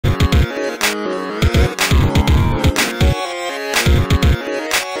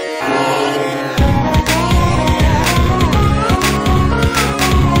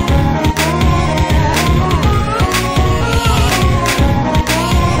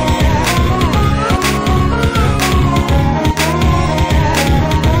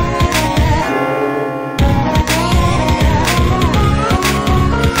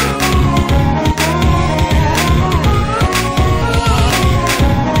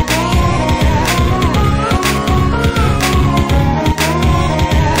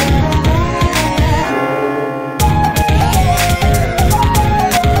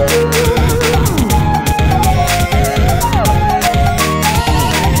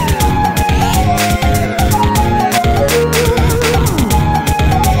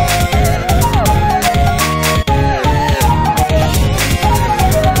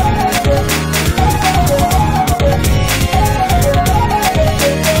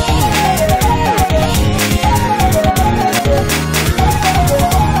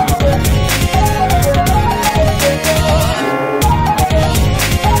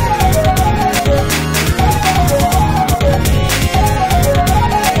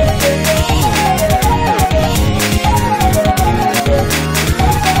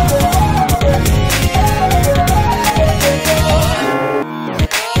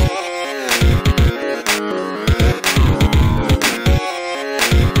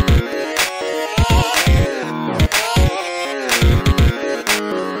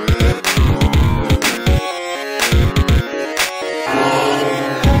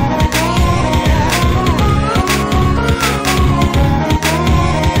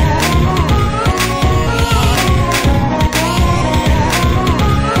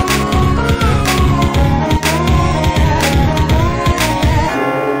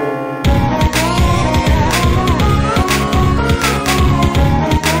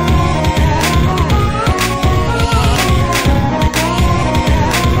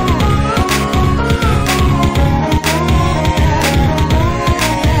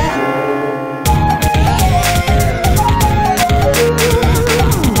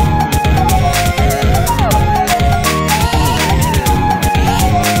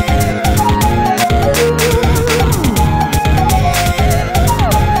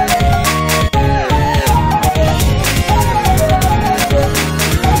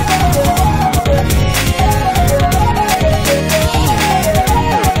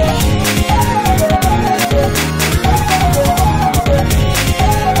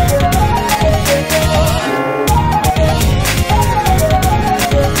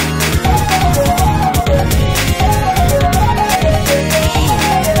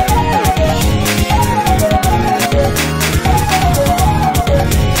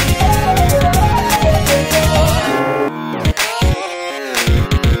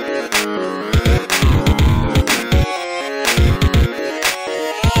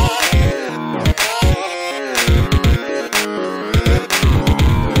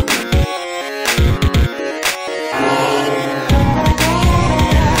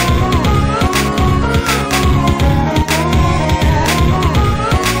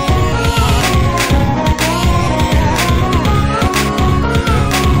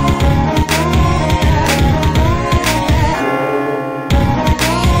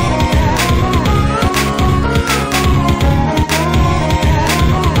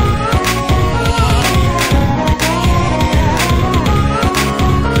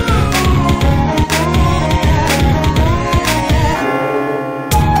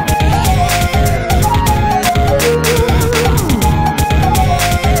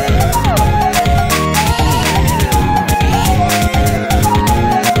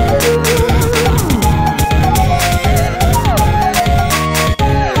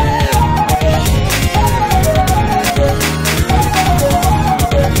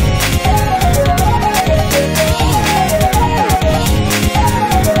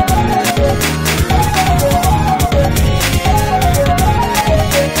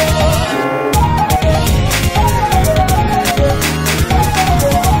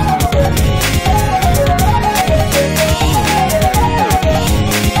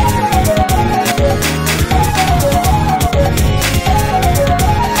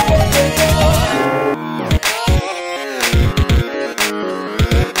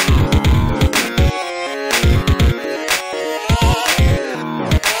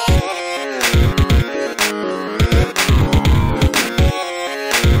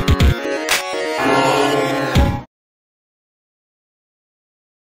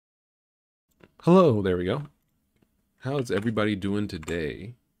Hello, there we go. How's everybody doing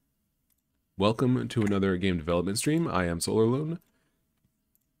today? Welcome to another game development stream. I am SolarLoon,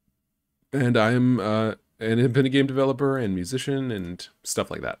 and I am an independent game developer and musician and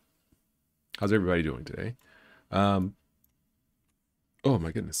stuff like that. How's everybody doing today? Oh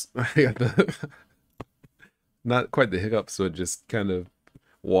my goodness, I got the not quite the hiccups, so just kind of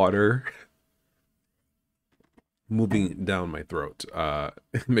water moving down my throat,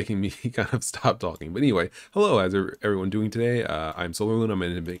 making me kind of stop talking. But anyway, hello, how's everyone doing today? I'm SolarLoon. I'm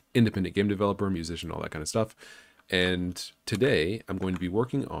an independent game developer, musician, all that kind of stuff. And today I'm going to be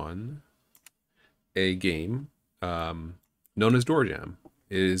working on a game known as Doorjamb.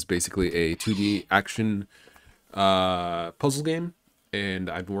 It is basically a 2D action puzzle game, and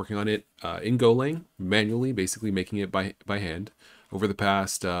I've been working on it in Golang, manually, basically making it by hand over the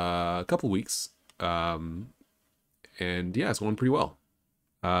past couple weeks. And yeah, it's going pretty well.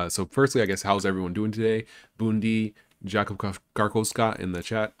 So firstly, I guess, how's everyone doing today? Bundi, Jakob Karkoska in the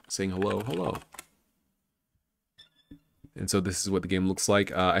chat saying hello, hello. And so this is what the game looks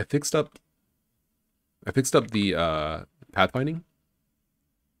like. I fixed up the pathfinding.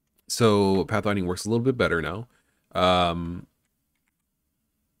 So pathfinding works a little bit better now.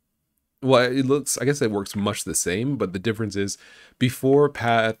 Well, it looks, I guess it works much the same, but the difference is before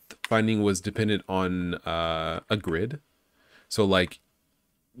pathfinding was dependent on a grid. So like,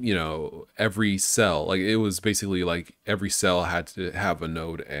 you know, every cell, like it was basically like every cell had to have a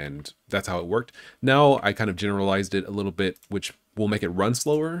node, and that's how it worked. Now I kind of generalized it a little bit, which will make it run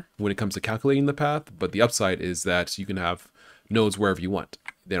slower when it comes to calculating the path. But the upside is that you can have nodes wherever you want.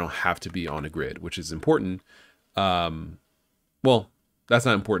 They don't have to be on a grid, which is important. Well, that's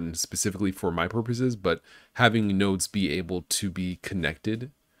not important specifically for my purposes, but having nodes be able to be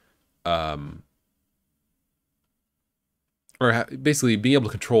connected, or basically being able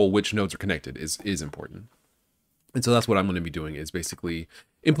to control which nodes are connected is important. And so that's what I'm going to be doing, is basically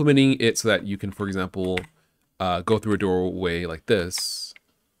implementing it so that you can, for example, go through a doorway like this,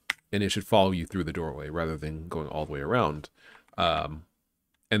 and it should follow you through the doorway rather than going all the way around.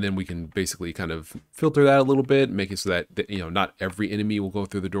 And then we can basically kind of filter that a little bit, make it so that, you know, not every enemy will go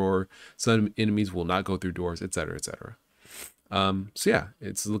through the door. Some enemies will not go through doors, etc., etc. So yeah,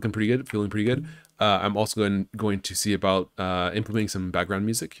 it's looking pretty good, feeling pretty good. I'm also going to see about implementing some background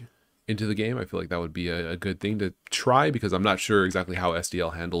music into the game. I feel like that would be a good thing to try, because I'm not sure exactly how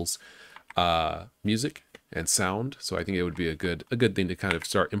SDL handles music and sound. So I think it would be a good thing to kind of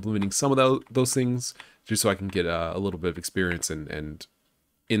start implementing some of those things, just so I can get a little bit of experience and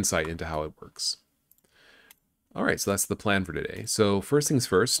insight into how it works. All right, so that's the plan for today. So first things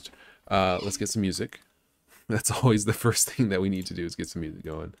first, let's get some music. That's always the first thing that we need to do, is get some music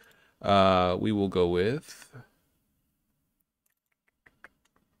going. We will go with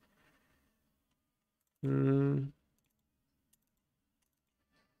I don't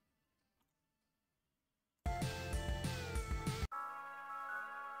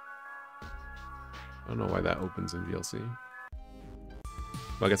know why that opens in VLC.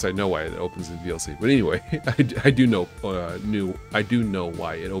 Well, I guess I know why it opens in VLC, but anyway, I do know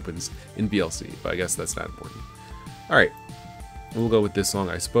why it opens in VLC, but I guess that's not important. All right, we'll go with this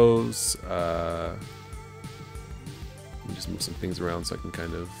song, I suppose. Let me just move some things around so I can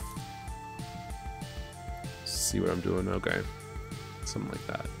kind of see what I'm doing. Okay, something like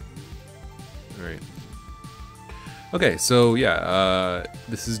that. All right. Okay, so yeah,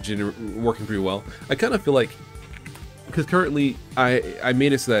 this is working pretty well. I kind of feel like, because currently I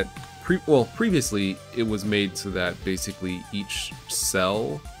made it so that previously it was made so that basically each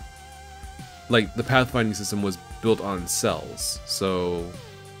cell, like the pathfinding system was built on cells. So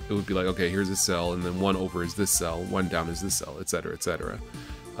it would be like, okay, here's a cell, and then one over is this cell, one down is this cell, etc., etc.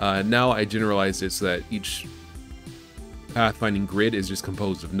 Now I generalized it so that each pathfinding grid is just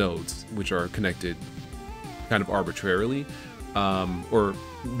composed of nodes, which are connected kind of arbitrarily, or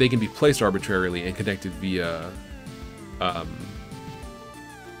they can be placed arbitrarily and connected via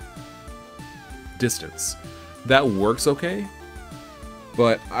distance. That works okay,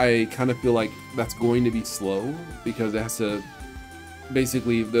 but I kind of feel like that's going to be slow, because it has to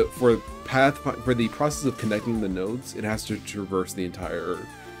basically, for the process of connecting the nodes, it has to traverse the entire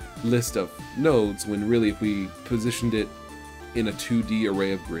list of nodes, when really if we positioned it in a 2D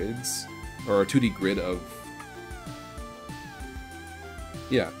array of grids, or a 2D grid of,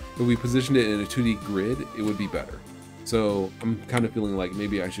 yeah, if we positioned it in a 2D grid, it would be better. So I'm kind of feeling like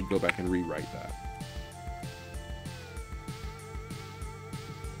maybe I should go back and rewrite that.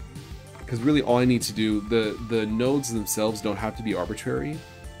 Because really all I need to do, the nodes themselves don't have to be arbitrary.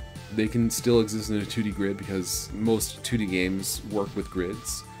 They can still exist in a 2D grid, because most 2D games work with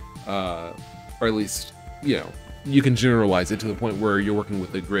grids. or at least, you know, you can generalize it to the point where you're working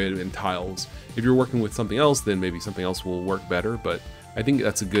with the grid and tiles. If you're working with something else, then maybe something else will work better, but I think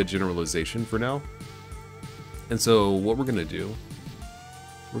that's a good generalization for now. And so what we're gonna do,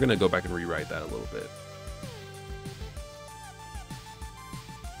 we're gonna go back and rewrite that a little bit.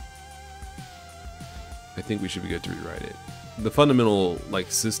 I think we should be good to rewrite it. The fundamental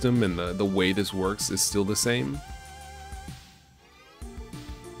like system and the way this works is still the same.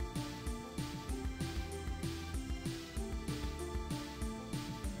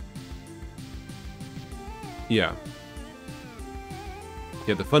 Yeah.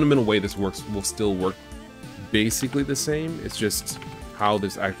 Yeah, the fundamental way this works will still work basically the same. It's just how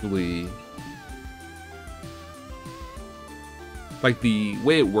this actually... like, the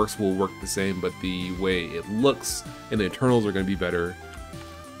way it works will work the same, but the way it looks and the internals are going to be better,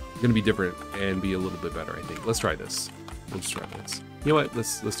 going to be different and be a little bit better, I think. Let's try this. We'll just try this. You know what?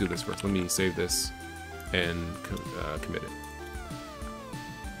 Let's do this first. Let me save this and commit it.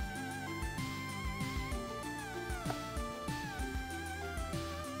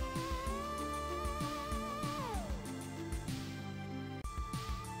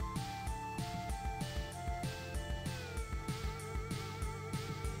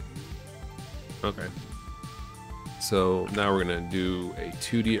 Okay, so now we're gonna do a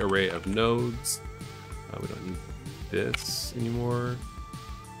 2D array of nodes. We don't need this anymore.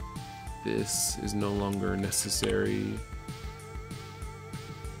 This is no longer necessary.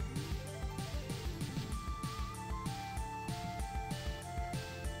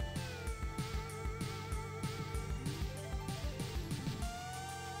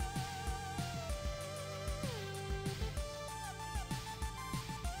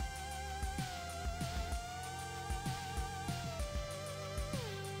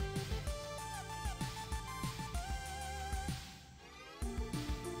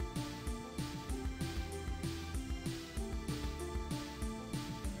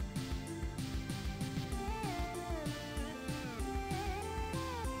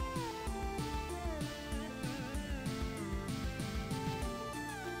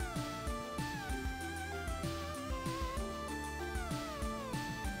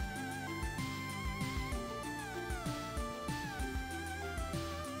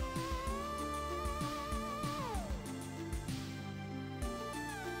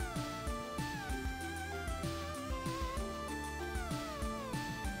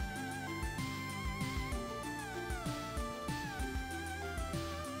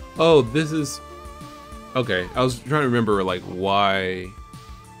 Oh, this is... okay, I was trying to remember, like, why...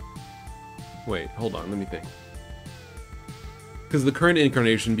 wait, hold on, let me think. Because the current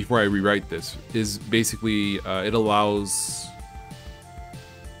incarnation, before I rewrite this, is basically, it allows...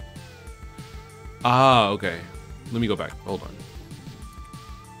 ah, okay. Let me go back, hold on.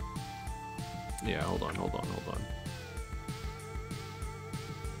 Yeah, hold on.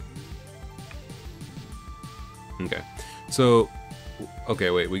 Okay, so... okay,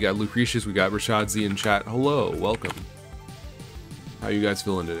 wait, we got Lucretius, we got Rashad Z in chat. Hello, welcome. How you guys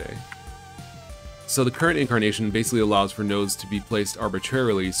feeling today? So the current incarnation basically allows for nodes to be placed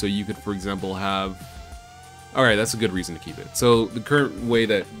arbitrarily, so you could, for example, have... alright, that's a good reason to keep it. So the current way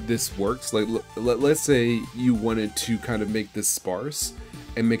that this works, like, let's say you wanted to kind of make this sparse,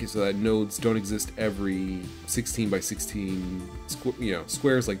 and make it so that nodes don't exist every 16 by 16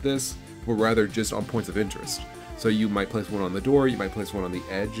 squares like this, but rather just on points of interest. So you might place one on the door, you might place one on the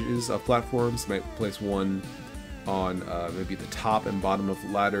edges of platforms, you might place one on maybe the top and bottom of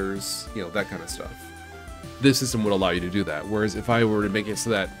ladders, you know, that kind of stuff. This system would allow you to do that, whereas if I were to make it so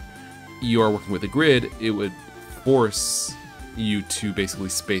that you are working with a grid, it would force you to basically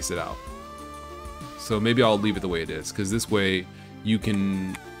space it out. So maybe I'll leave it the way it is, because this way you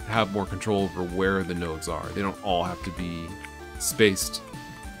can have more control over where the nodes are. They don't all have to be spaced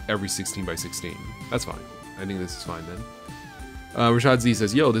every 16 by 16. That's fine. I think this is fine then. Rashad Z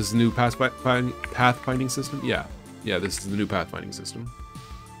says, yo, this is the new pathfinding system? Yeah, this is the new pathfinding system.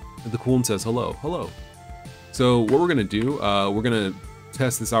 The Coolin says, hello. So what we're gonna do, we're gonna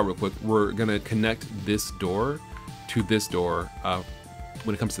test this out real quick. We're gonna connect this door to this door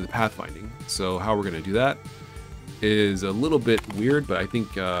when it comes to the pathfinding. So how we're gonna do that is a little bit weird, but I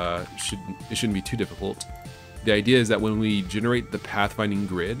think it shouldn't be too difficult. The idea is that when we generate the pathfinding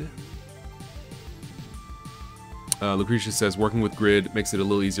grid, Lucretius says, working with grid makes it a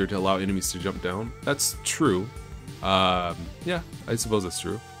little easier to allow enemies to jump down. That's true. Yeah, I suppose that's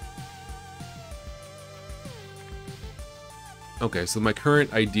true. Okay, so my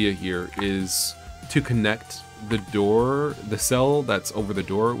current idea here is to connect the door, the cell that's over the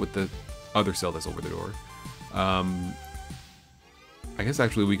door with the other cell that's over the door. I guess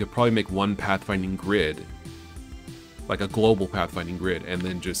actually we could probably make one pathfinding grid, like a global pathfinding grid, and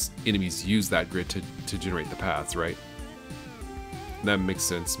then just enemies use that grid to generate the paths, right? That makes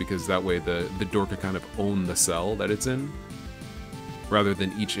sense, because that way the door can kind of own the cell that it's in, rather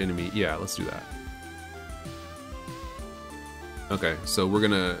than each enemy. Yeah, let's do that. Okay, so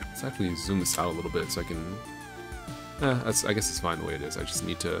let's actually zoom this out a little bit so I can, I guess it's fine the way it is. I just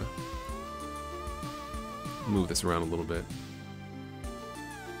need to move this around a little bit.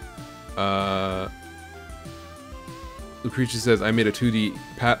 Lucretia says, I made a 2D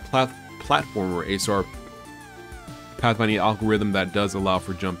platformer ASR pathfinding algorithm that does allow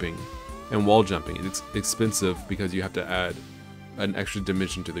for jumping and wall jumping. It's expensive because you have to add an extra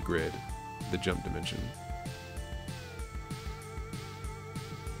dimension to the grid, the jump dimension.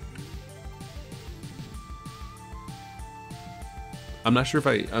 I'm not sure if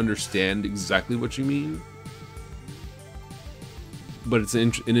I understand exactly what you mean, but it's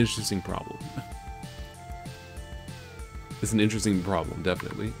an interesting problem. It's an interesting problem,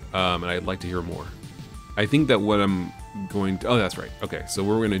 definitely, and I'd like to hear more. I think that what I'm going to... Oh, that's right. Okay, so what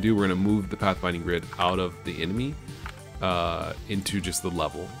we're going to do, we're going to move the pathfinding grid out of the enemy into just the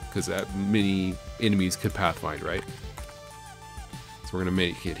level, because many enemies could pathfind, right? So we're going to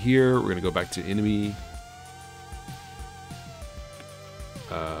make it here. We're going to go back to enemy.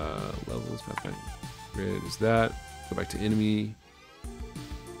 Levels, pathfinding grid is that. Go back to enemy.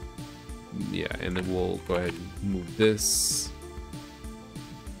 Yeah, and then we'll go ahead and move this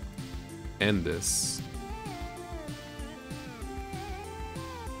and this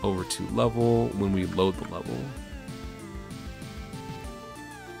over to level when we load the level.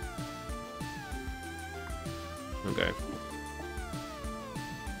 Okay.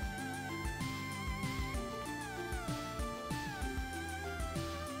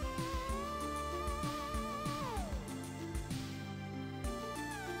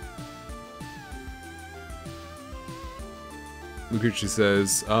 Lucretia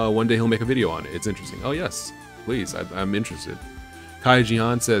says, one day he'll make a video on it. It's interesting. Oh yes, please, I'm interested. Kai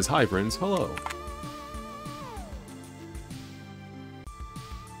Jihan says, hi friends, hello.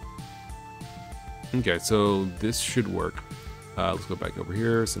 Okay, so this should work. Let's go back over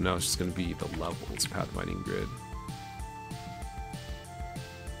here. So now it's just going to be the levels pathfinding grid.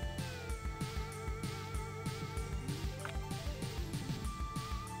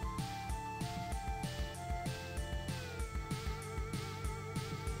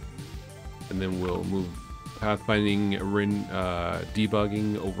 And then we'll move pathfinding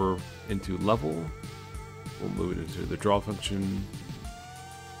debugging over into level. We'll move it into the draw function.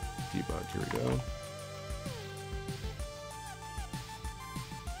 Debug, here we go.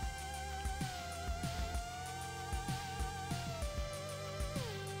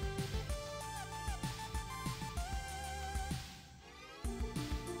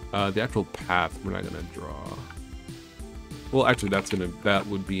 The actual path we're not gonna draw. Well, actually, that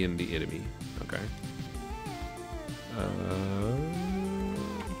would be in the enemy. Okay.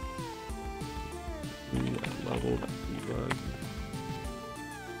 Level debug.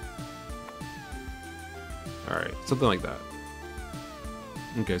 All right, something like that.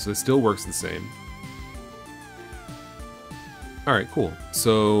 Okay, so it still works the same. All right, cool.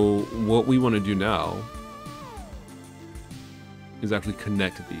 So what we want to do now is actually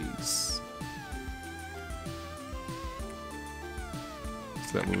connect these.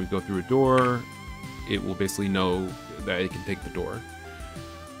 So that when we go through a door, it will basically know that it can take the door.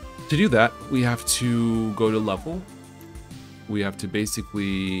 To do that, we have to go to level. We have to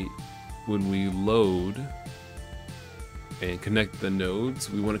basically, when we load and connect the nodes,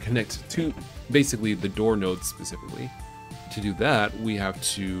 we want to connect to basically the door nodes specifically. To do that, we have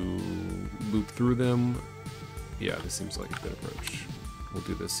to loop through them. Yeah, this seems like a good approach. We'll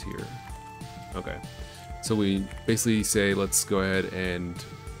do this here. Okay. So we basically say, let's go ahead and...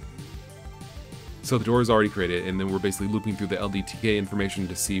 So the door is already created, and then we're basically looping through the LDTK information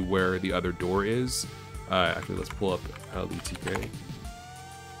to see where the other door is. Actually, let's pull up LDTK.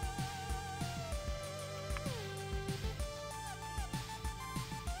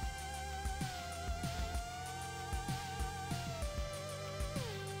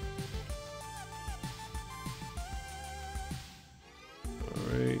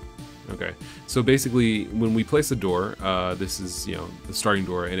 Okay, so basically when we place a door, this is, you know, the starting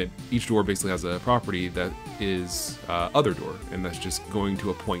door, and each door basically has a property that is other door, and that's just going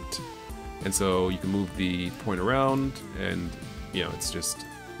to a point. And so you can move the point around, and, you know, it's just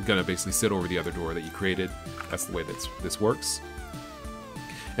gonna basically sit over the other door that you created. That's the way that this works.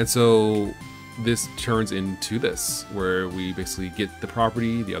 And so this turns into this, where we basically get the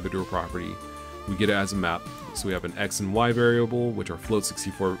property, the other door property, We get it as a map. So we have an X and Y variable, which are float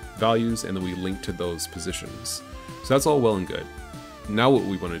 64 values, and then we link to those positions. So that's all well and good. Now what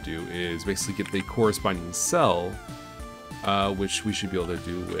we want to do is basically get the corresponding cell, which we should be able to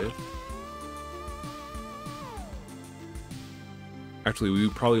do with... Actually, we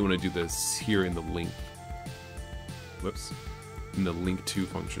probably want to do this here in the link. Whoops. In the link to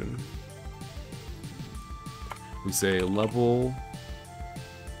function. We say level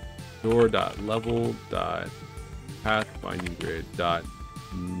door.level.path binding grid dot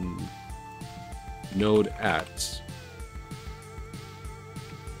node at.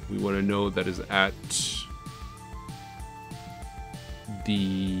 We want a node that is at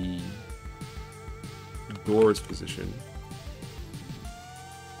the door's position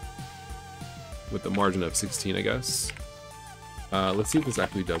with a margin of 16, I guess. Let's see if this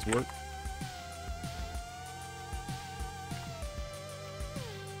actually does work.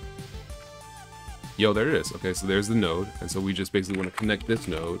 Yo, there it is. Okay, so there's the node, and so we just basically want to connect this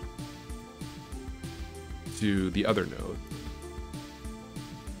node to the other node,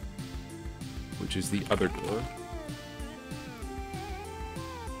 which is the other door.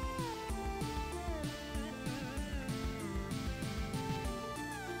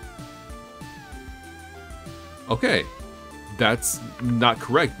 Okay, that's not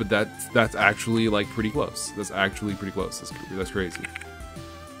correct, but that's actually like pretty close. That's actually pretty close. That's crazy.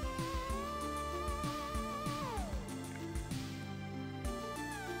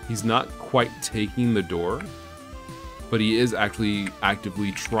 He's not quite taking the door, but he is actually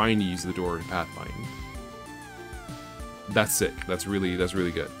actively trying to use the door to pathfind. That's sick. That's really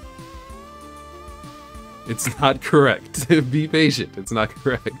good. It's not correct. Be patient. It's not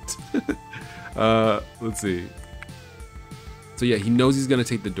correct. Let's see. So yeah, he knows he's gonna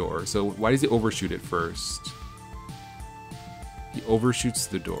take the door. So why does he overshoot it first? He overshoots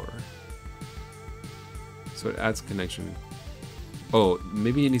the door. So it adds connection. Oh,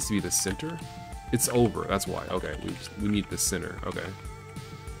 maybe it needs to be the center? It's over, that's why. Okay, we need the center, okay.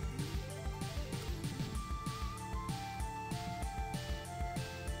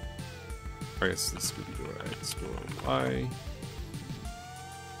 I guess this would be door X, door Y.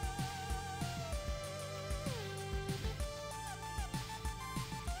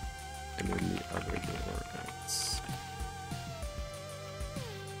 And then the other door X.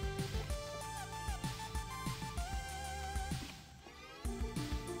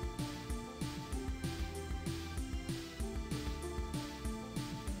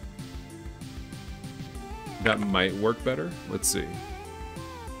 That might work better. Let's see.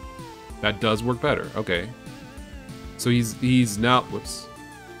 That does work better. Okay. So he's now whoops.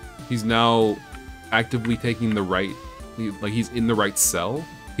 He's now actively taking the right, like he's in the right cell.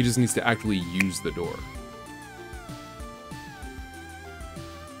 He just needs to actually use the door.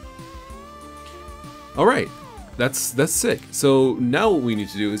 All right. That's sick. So now what we need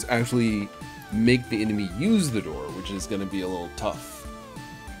to do is actually make the enemy use the door, which is going to be a little tough.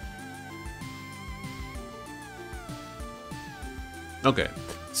 Okay,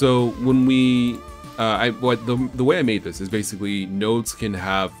 so when we, the way I made this is basically nodes can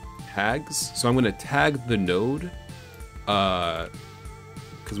have tags. So I'm going to tag the node, because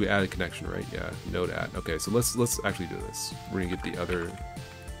we added connection, right? Yeah, node add. Okay, so let's actually do this. We're gonna get the other.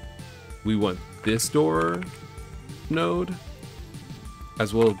 We want this door node,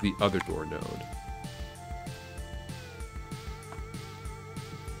 as well as the other door node.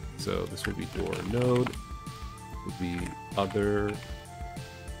 So this would be door node. Would be other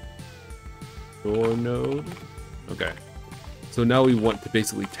door node. Okay, so now we want to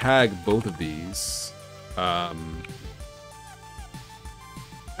basically tag both of these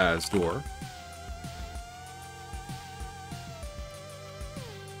as door.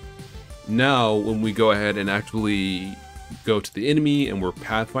 Now when we go ahead and actually go to the enemy and we're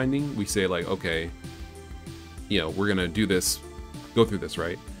pathfinding, we say like, okay, you know, we're gonna do this, go through this,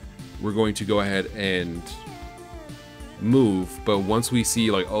 right? We're going to go ahead and move, but once we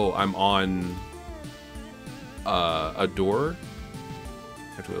see like, oh, I'm on a door,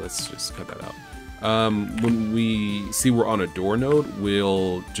 actually let's just cut that out. When we see we're on a door node,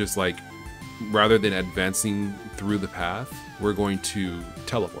 we'll just like, rather than advancing through the path, we're going to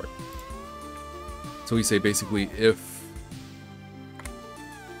teleport. So we say basically if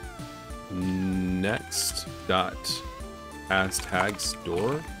next dot as tags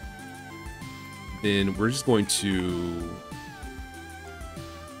door, then we're just going to,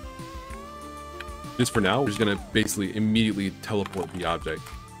 just for now, we're just gonna basically immediately teleport the object,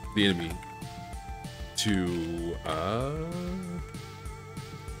 the enemy, to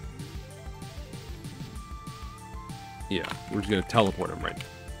yeah, we're just gonna teleport him right now.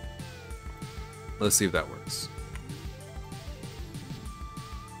 Let's see if that works.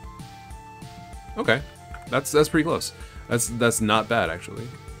 Okay, that's pretty close. That's not bad actually.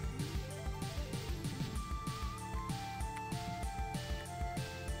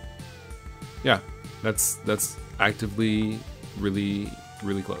 Yeah, that's actively really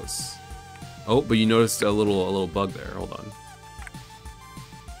close. Oh, but you noticed a little bug there. Hold on.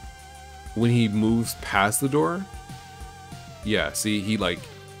 When he moves past the door, yeah, see, he like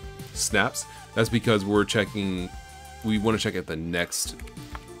snaps. That's because we're checking. We want to check at the next.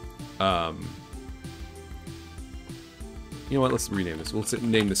 You know what? Let's rename this. We'll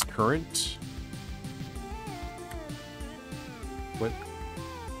name this current. What?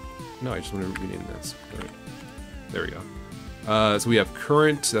 No, I just want to rename this. There we go. So we have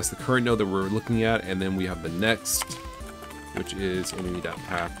current. That's the current node that we're looking at, and then we have the next, which is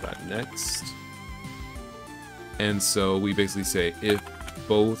enemy.path.next. And so we basically say if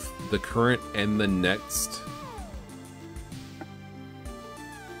both the current and the next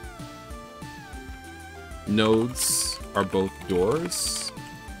nodes are both doors,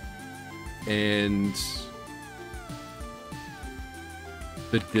 and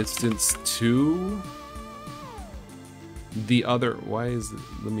the distance to the other, why is it,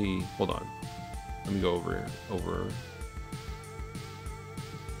 let me, hold on. Let me go over.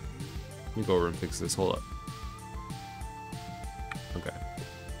 Let me go over and fix this, hold up. Okay.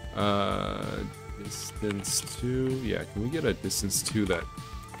 Distance to, yeah, can we get a distance to that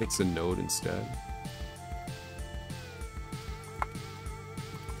hits a node instead?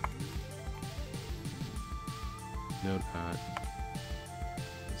 Node at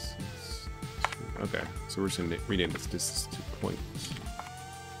distance to, okay, so we're just gonna rename this distance to point.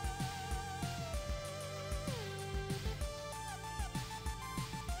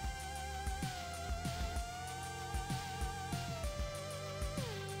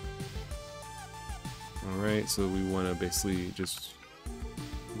 Alright, so we want to basically just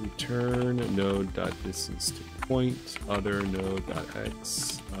return node.distance to point, other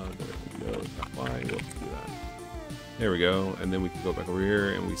node.x, other node.y. We'll do that. There we go, and then we can go back over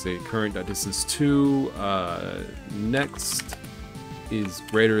here and we say current.distance to next is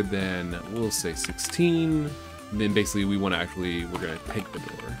greater than, we'll say 16. And then basically we want to actually, we're going to take the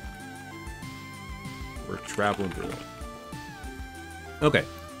door. We're traveling through it. Okay,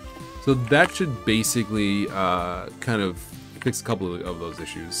 so that should basically kind of fix a couple of those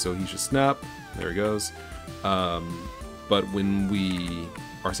issues. So he should snap, there he goes. But when we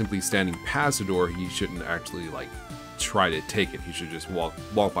are simply standing past the door, he shouldn't actually like try to take it. He should just walk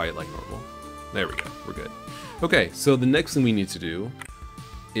by it like normal. There we go, we're good. Okay, so the next thing we need to do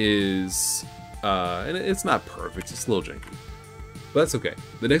is, and it's not perfect, it's a little janky, but that's okay.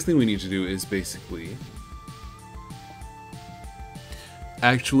 The next thing we need to do is basically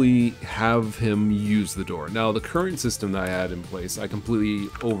actually have him use the door. Now, the current system that I had in place, I completely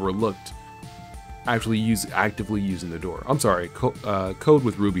overlooked actually actively using the door. I'm sorry, Code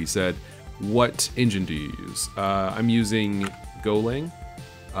with Ruby said, what engine do you use? I'm using Golang,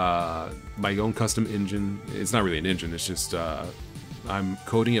 my own custom engine. It's not really an engine, it's just I'm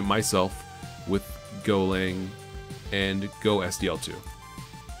coding it myself with Golang and Go SDL2.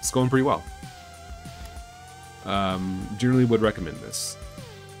 It's going pretty well. Generally would recommend this.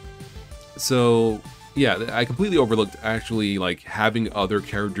 So yeah, I completely overlooked actually like having other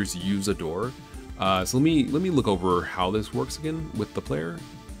characters use a door. So let me look over how this works again with the player.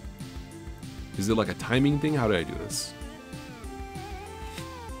 Is it like a timing thing? How do I do this?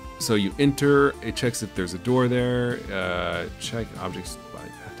 So you enter, it checks if there's a door there, check objects by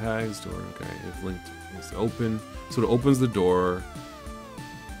tags, door, okay, if linked is open. So it opens the door,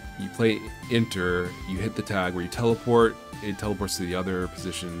 you play enter, you hit the tag where you teleport, it teleports to the other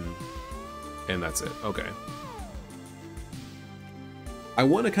position, and that's it, okay. I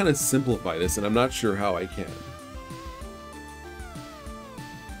want to kind of simplify this, and I'm not sure how I can.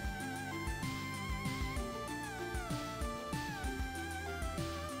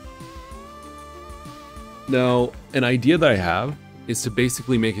 Now, an idea that I have is to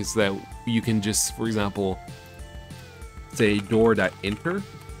basically make it so that you can just, for example, say door.enter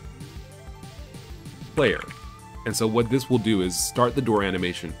player. And so what this will do is start the door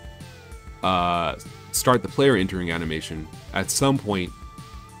animation, start the player entering animation, at some point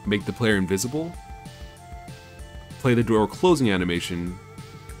make the player invisible, play the door closing animation,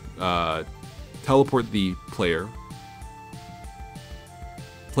 teleport the player,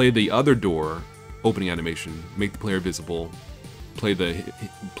 play the other door opening animation, make the player visible, play the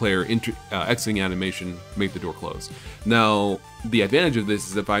player exiting animation, make the door close. Now, the advantage of this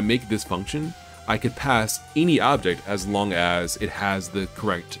is if I make this function, I could pass any object as long as it has the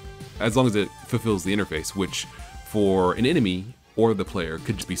correct as long as it fulfills the interface, which for an enemy or the player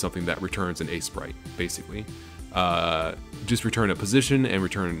could just be something that returns an A sprite, basically. Just return a position and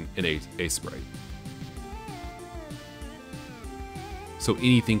return an A sprite. So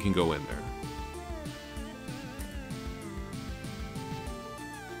anything can go in there.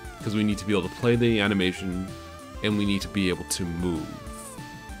 Because we need to be able to play the animation and we need to be able to move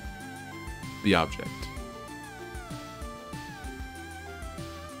the object.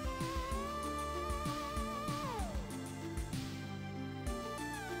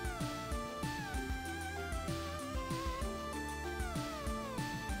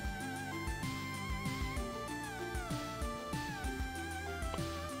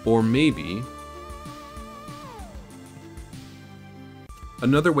 Or maybe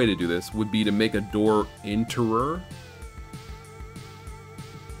another way to do this would be to make a door enterer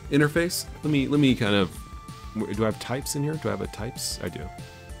interface. Let me kind of, do I have types in here? Do I have a types? I do.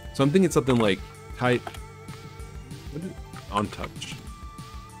 So I'm thinking something like type on touch.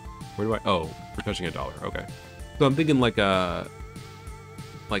 Where do I, oh, we're touching $1. Okay. So I'm thinking like a,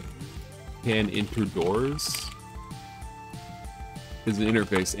 like can enter doors is an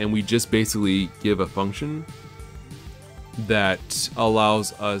interface, and we just basically give a function that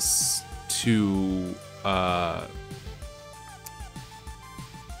allows us to I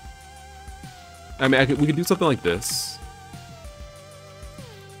mean, we could do something like this.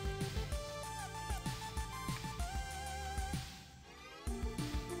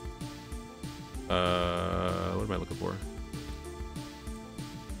 What am I looking for?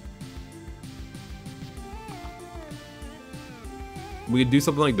 We could do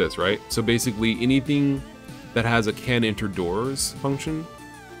something like this, right? So basically anything that has a can enter doors function,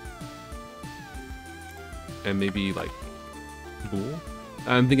 and maybe like bool.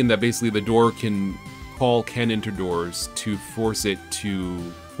 I'm thinking that basically the door can call can enter doors to force the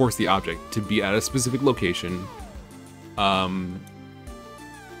object to be at a specific location,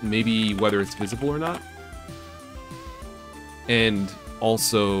 maybe whether it's visible or not, and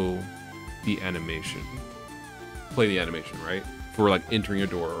also the animation, play the animation, right? For like entering a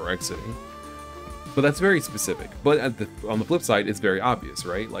door or exiting. But that's very specific. But on the flip side, it's very obvious,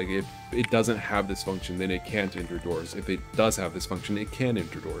 right? Like if it doesn't have this function, then it can't enter doors. If it does have this function, it can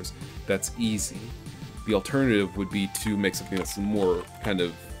enter doors. That's easy. The alternative would be to make something that's more kind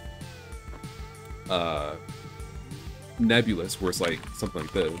of nebulous, where it's like something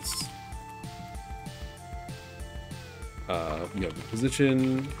like this. You have the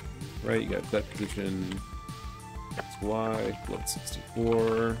position, right? You got that position. Y, float 64,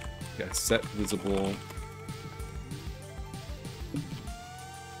 you got set visible.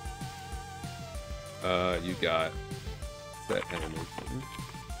 You got set animation.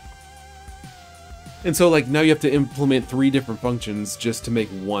 And so like now you have to implement 3 different functions just to make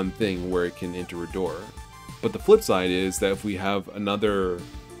one thing where it can enter a door. But the flip side is that if we have another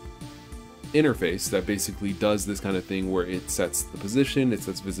interface that basically does this kind of thing where it sets the position, it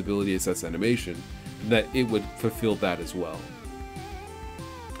sets visibility, it sets animation, that it would fulfill that as well.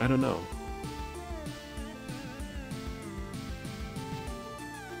 I don't know.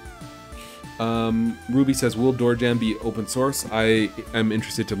 Ruby says, will Doorjamb be open source? I am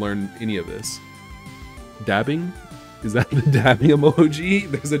interested to learn any of this. Dabbing? Is that the dabbing emoji?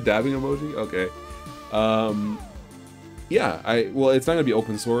 There's a dabbing emoji? Okay. Yeah, well, it's not going to be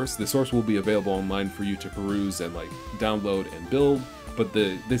open source. The source will be available online for you to peruse and like download and build. But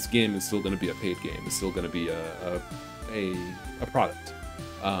this game is still going to be a paid game. It's still going to be a product.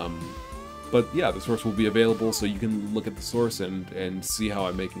 But yeah, the source will be available, so you can look at the source and see how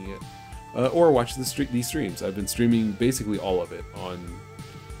I'm making it, or watch these streams. I've been streaming basically all of it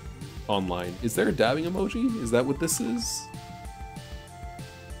online. Is there a dabbing emoji? Is that what this is?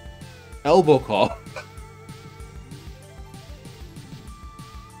 Elbow call.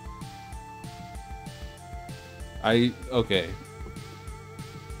 Okay.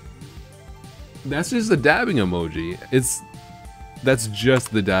 That's just a dabbing emoji. That's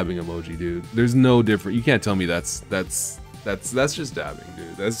just the dabbing emoji, dude. There's no different. You can't tell me that's just dabbing,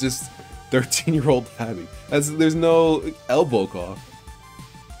 dude. That's just 13-year-old dabbing. There's no elbow call.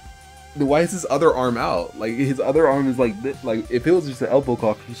 Why is his other arm out? Like his other arm is like this. Like if it was just an elbow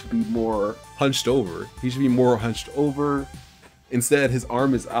cock, he should be more hunched over. He should be more hunched over. Instead, his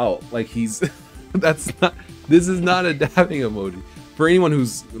arm is out. Like he's. That's not. This is not a dabbing emoji. For anyone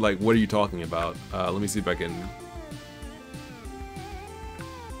who's like, what are you talking about? Let me see if I can.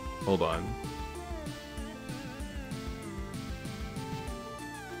 Hold on.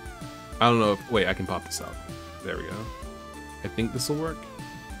 I don't know if. Wait, I can pop this out. There we go. I think this will work.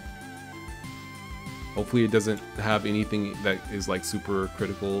 Hopefully it doesn't have anything that is like super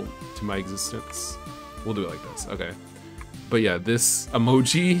critical to my existence. We'll do it like this, okay. But yeah, this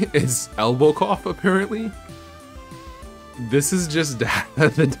emoji is elbow cough apparently. This is just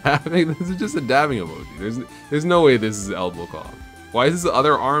the dabbing. This is just a dabbing emoji. There's no way this is elbow cough. Why is his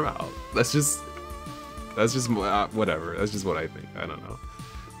other arm out? That's just whatever. That's just what I think. I don't know.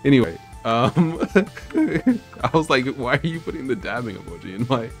 Anyway, I was like, why are you putting the dabbing emoji in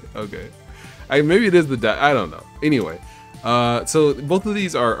my? Okay, maybe it is the dab. I don't know. Anyway, so both of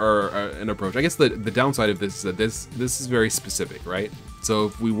these are an approach. I guess the downside of this is that this is very specific, right?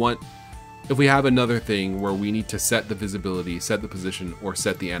 So if we have another thing where we need to set the visibility, set the position, or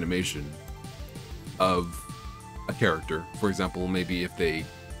set the animation of a character, for example, maybe if they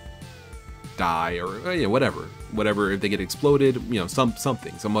die or yeah, whatever, if they get exploded, you know, some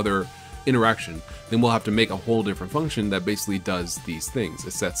other interaction, then we'll have to make a whole different function that basically does these things.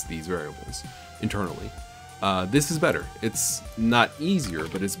 It sets these variables internally. This is better. It's not easier,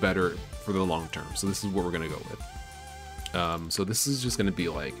 but it's better for the long term. So this is what we're gonna go with. So this is just gonna be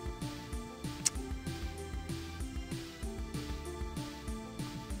like,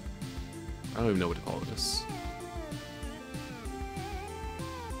 I don't even know what to call this.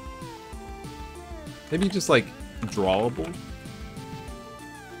 Maybe just like drawable,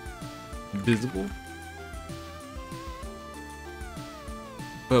 visible.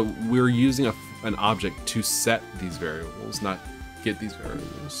 But we're using an object to set these variables, not get these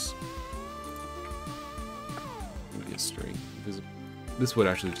variables. Maybe a string, visible. This would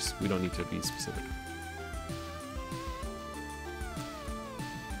actually just, we don't need to be specific.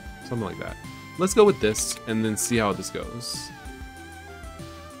 Something like that. Let's go with this and then see how this goes.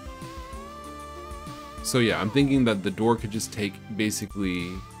 So yeah, I'm thinking that the door could just take basically,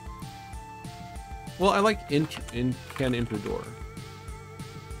 well, I like can enter door.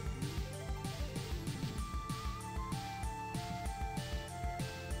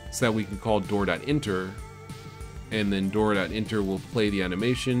 So that we can call door.enter, and then door.enter will play the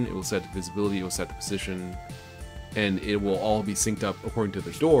animation, it will set the visibility, it will set the position, and it will all be synced up according to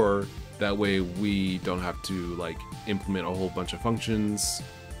the door. That way we don't have to like implement a whole bunch of functions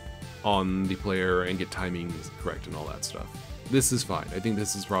on the player and get timings correct and all that stuff. This is fine. I think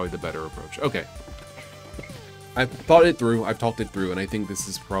this is probably the better approach. Okay. I've thought it through, I've talked it through, and I think this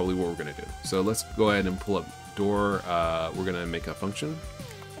is probably what we're gonna do. So let's go ahead and pull up door. We're gonna make a function.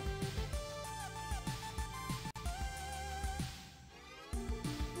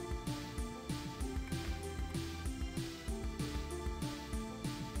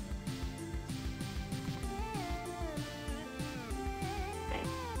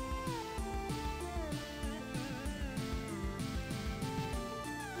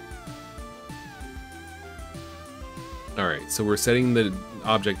 Alright, so we're setting the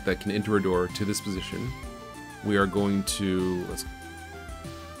object that can enter a door to this position. We are going to, let's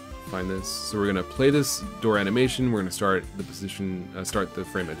find this. So we're going to play this door animation. We're going to start the position, start the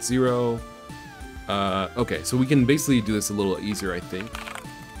frame at 0. Okay, so we can basically do this a little easier, I think,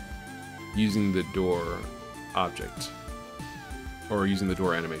 using the door object, or using the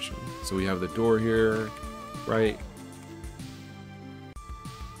door animation. So we have the door here, right?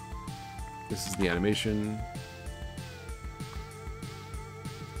 This is the animation.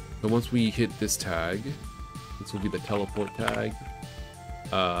 So once we hit this tag, this will be the teleport tag.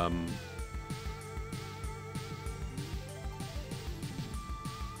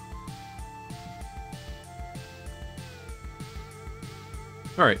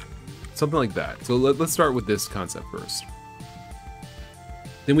 Alright, something like that. So let's start with this concept first.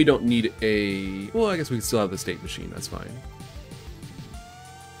 Then we don't need a... Well, I guess we can still have the state machine, that's fine.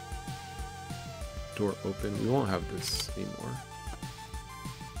 Door open, we won't have this anymore.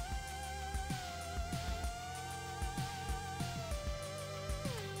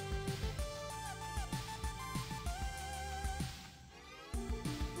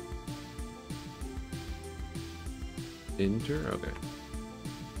 Enter, okay.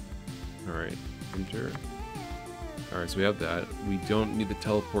 Alright, enter. Alright, so we have that. We don't need the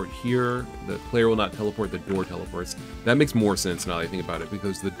teleport here. The player will not teleport, the door teleports. That makes more sense now that I think about it,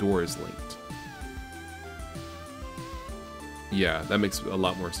 because the door is linked. Yeah, that makes a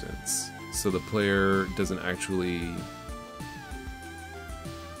lot more sense. So the player doesn't actually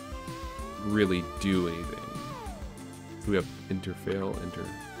really do anything. So we have enter, fail, enter.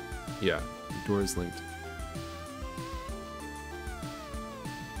 Yeah, the door is linked.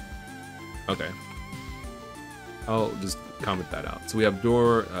 Okay. I'll just comment that out. So we have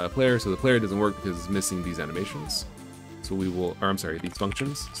door player, so the player doesn't work because it's missing these animations. So we will, or I'm sorry, these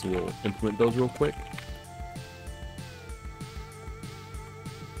functions. So we'll implement those real quick.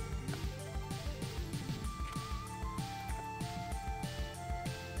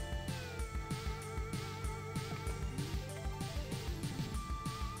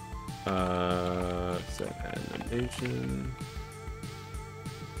 Set animation.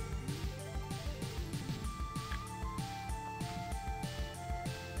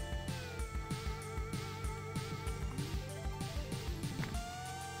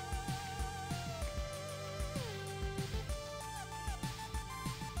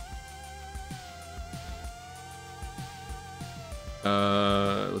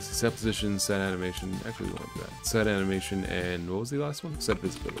 Let's see, set position, set animation. Actually, we want that. Set animation, and what was the last one? Set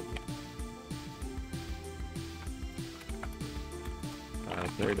visibility.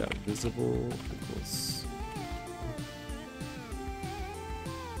 Carried out visible equals.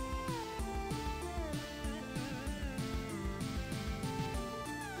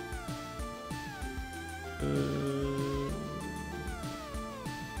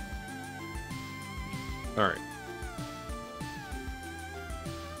 All right.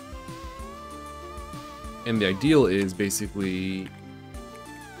 And the ideal is basically,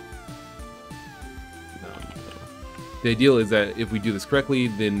 the ideal is that if we do this correctly,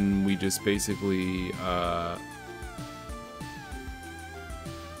 then we just basically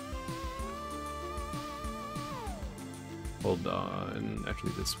hold on.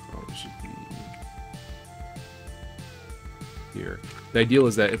 Actually, this probably should be here. The ideal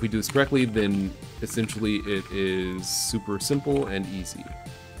is that if we do this correctly, then essentially it is super simple and easy.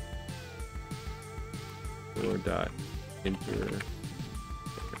 Dot enter.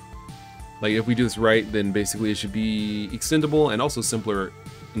 Like if we do this right, then basically it should be extendable and also simpler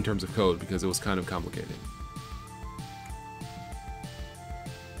in terms of code because it was kind of complicated.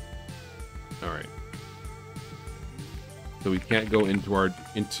 All right. So we can't go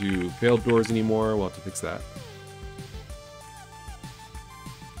into failed doors anymore. We'll have to fix that.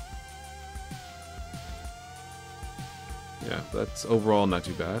 Yeah, that's overall not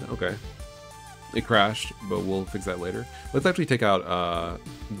too bad. Okay. It crashed, but we'll fix that later. Let's actually take out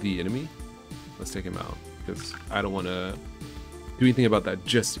the enemy. Let's take him out, because I don't want to do anything about that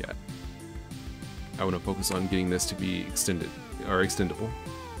just yet. I want to focus on getting this to be extended, or extendable.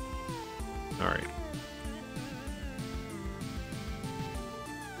 Alright.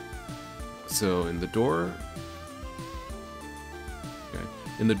 So in the door... Okay.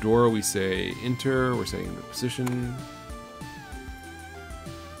 In the door we say enter, we're saying the position...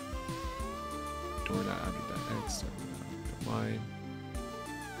 Door.object.x, y.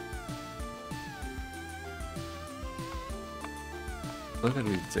 I like how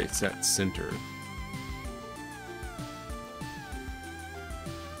we say set center.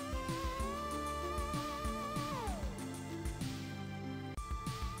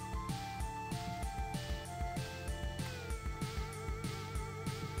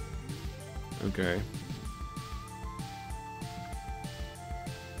 Okay.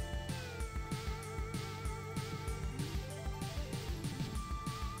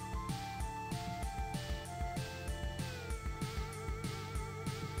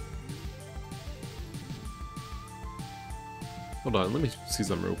 Hold on, let me see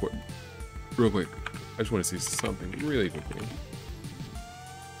something real quick. I just want to see something really quickly.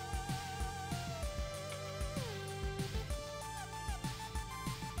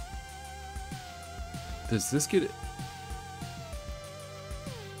 Does this get it?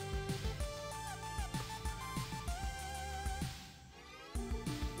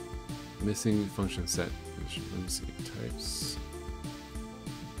 Missing function set. Let me see. Types.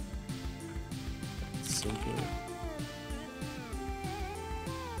 Simple.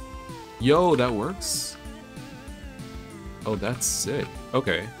 Yo, that works? Oh, that's sick.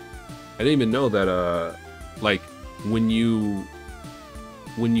 Okay. I didn't even know that, like, when you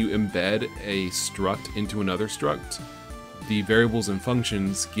embed a struct into another struct, the variables and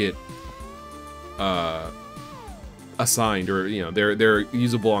functions get, assigned, or, you know, they're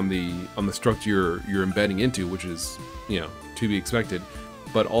usable on the struct you're embedding into, which is, you know, to be expected,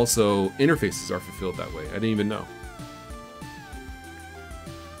 but also interfaces are fulfilled that way. I didn't even know.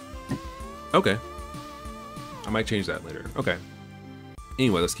 Okay. I might change that later. Okay.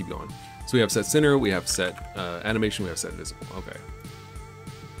 Anyway, let's keep going. So we have set center, we have set animation, we have set visible. Okay.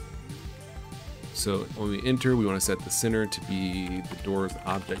 So when we enter, we want to set the center to be the door's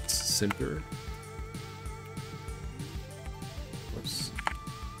object's center. Whoops.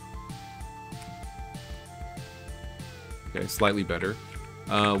 Okay, slightly better.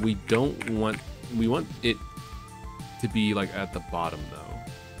 We want it to be like at the bottom though.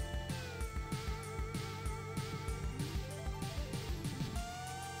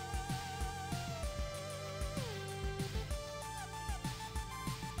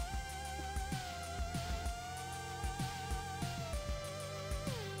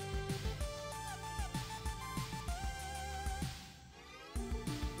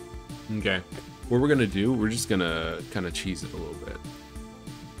 Okay. What we're gonna do, we're just gonna kind of cheese it a little bit.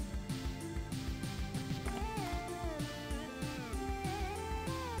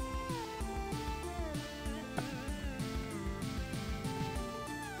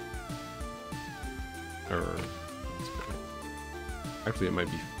 Or actually, it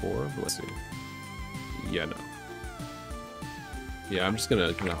might be 4. But let's see. Yeah, no. Yeah, I'm just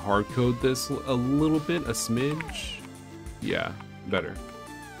gonna kind of hard code this a little bit, a smidge. Yeah, better.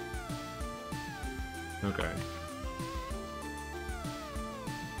 Okay.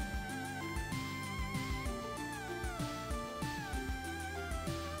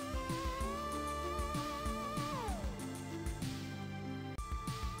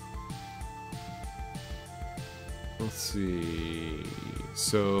 Let's see.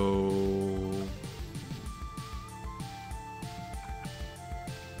 So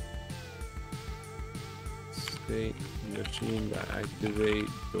state machine that activate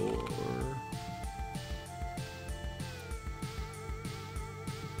door.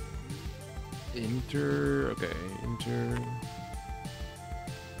 Enter. Okay, enter.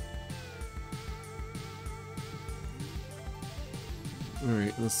 All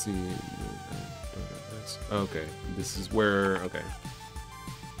right, let's see. Okay, this is where. Okay.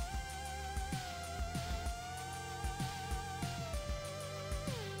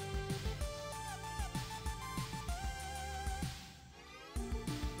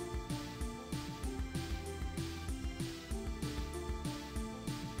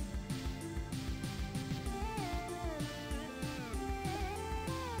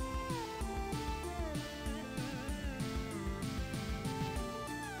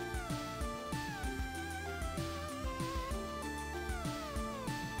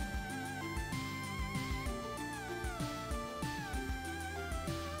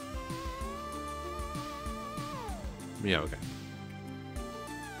 Yeah, okay.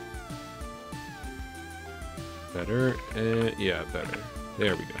 Better, yeah, better.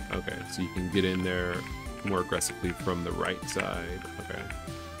 There we go. Okay, so you can get in there more aggressively from the right side. Okay,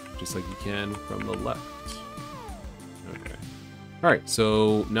 just like you can from the left. Okay. All right,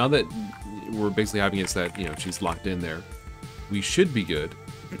 so now that we're basically having it so that, you know, she's locked in there, we should be good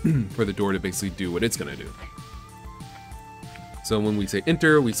for the door to basically do what it's gonna do. So when we say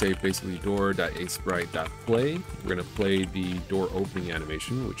enter, we say basically door.asprite.play. We're gonna play the door opening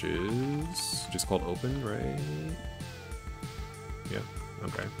animation, which is just called open, right? Yeah,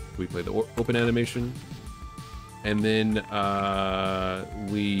 okay. We play the open animation. And then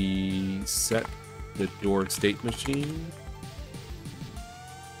we set the door state machine.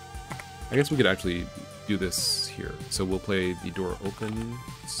 I guess we could actually do this here. So we'll play the door open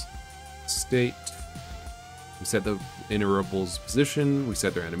state. We set the interrupt's position, we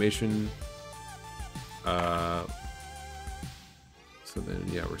set their animation. So then,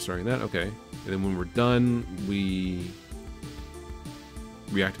 yeah, we're starting that, okay. And then when we're done, we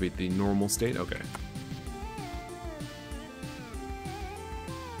reactivate the normal state, okay.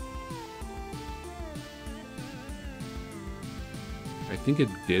 I think it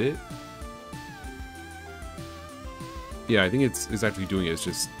did it. Yeah, I think it's actually doing it, it's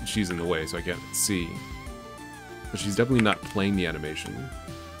just she's in the way, so I can't see. But she's definitely not playing the animation.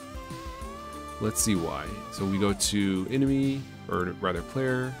 Let's see why. So we go to enemy, or rather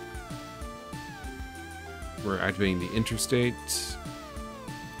player. We're activating the interstate.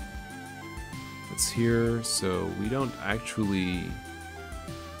 It's here, so we don't actually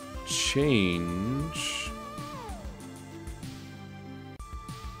change.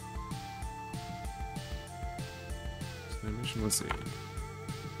 Animation, let's see.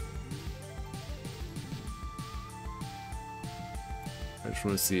 I just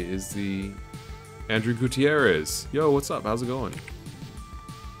want to see, is the Andrew Gutierrez. Yo, what's up? How's it going?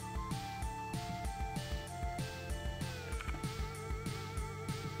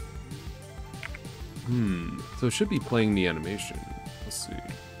 So it should be playing the animation. Let's see.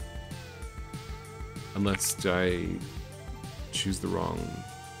 Unless I choose the wrong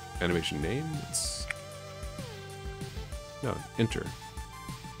animation name. No, enter.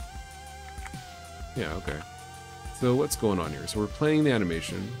 Yeah, okay. So what's going on here? So we're playing the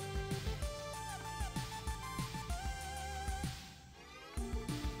animation.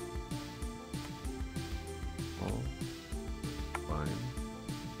 All. Climb.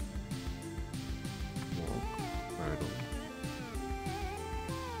 Walk. Idle.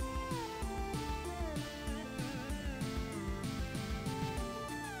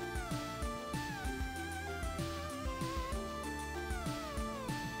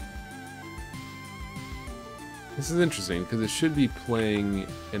 This is interesting because it should be playing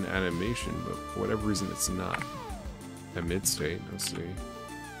an animation, but for whatever reason it's not. A mid state, let's see.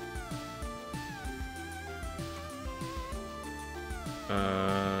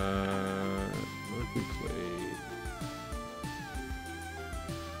 What if we played?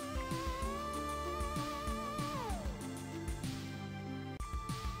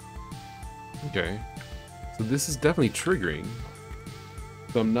 Okay, so this is definitely triggering.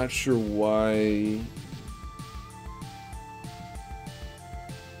 So I'm not sure why.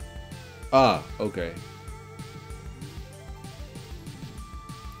 Ah, okay.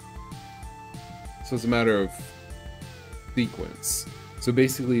 So it's a matter of sequence. So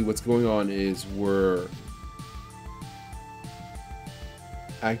basically what's going on is we're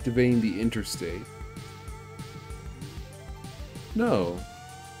activating the interstate. No.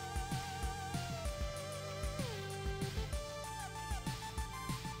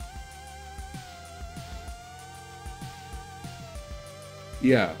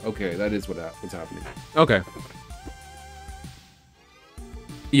 Yeah, okay, that is what's happening. Okay.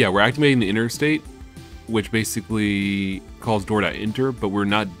 Yeah, we're activating the interstate, which basically calls door.enter, but we're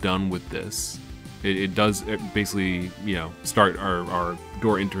not done with this. It does basically, you know, start our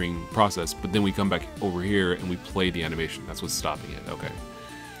door entering process, but then we come back over here and we play the animation. That's what's stopping it. Okay.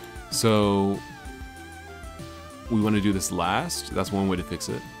 So we want to do this last. That's one way to fix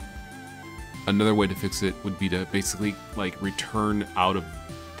it. Another way to fix it would be to basically like return out of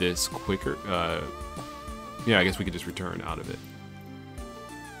this quicker. Yeah, I guess we could just return out of it.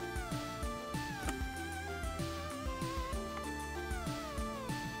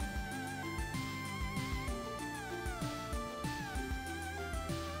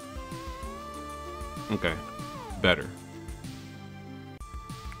 Okay, better.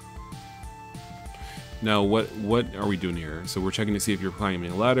 Now, what are we doing here? So we're checking to see if you're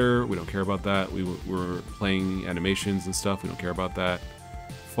climbing a ladder. We don't care about that. We're playing animations and stuff. We don't care about that.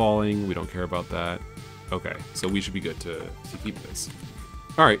 Falling. We don't care about that. Okay, so we should be good to keep this.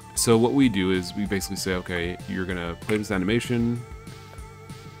 All right. So what we do is we basically say, okay, you're gonna play this animation.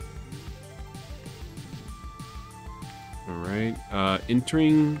 All right.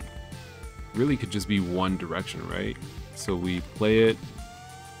 Entering really could just be one direction, right? So we play it.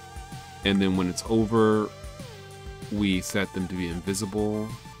 And then when it's over, we set them to be invisible.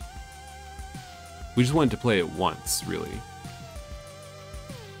 We just wanted to play it once, really.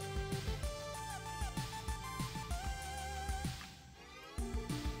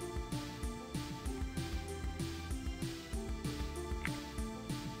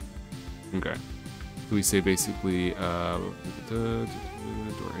 Okay. So we say basically, door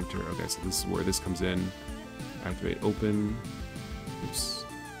enter. Okay, so this is where this comes in. Activate open. Oops.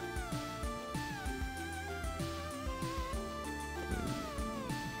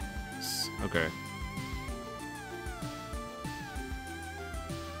 Okay.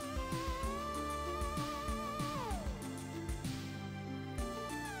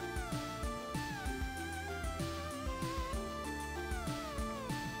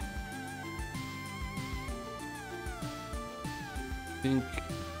 I think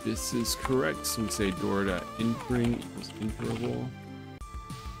this is correct. So we say door.entering equals enterable.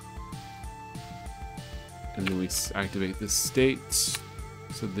 And then we activate this state.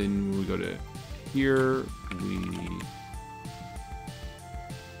 So then when we go to here, we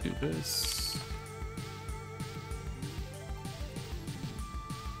do this.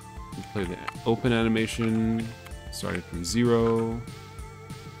 We play the open animation, starting from 0.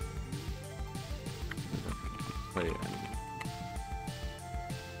 Play animation.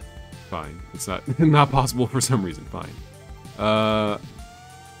 Fine. It's not possible for some reason. Fine.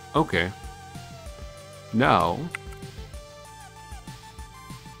 Okay. Now.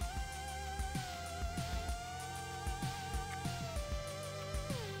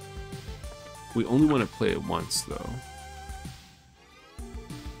 We only want to play it once, though.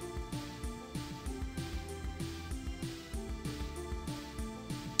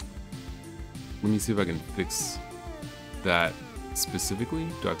 Let me see if I can fix that specifically.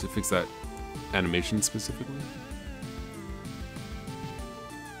 Do I have to fix that animation specifically?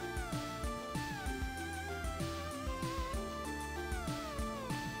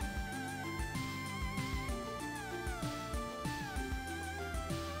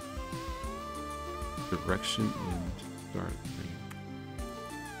 Direction and start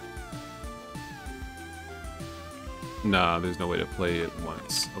frame. Nah, there's no way to play it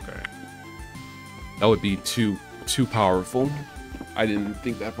once. Okay. That would be too powerful. I didn't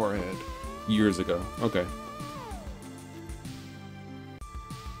think that far ahead. Years ago. Okay.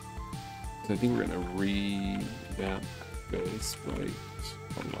 So I think we're gonna revamp this, right?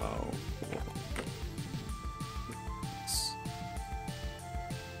 Allow.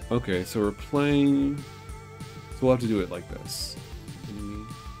 Okay, so we're playing. So we'll have to do it like this. Enemy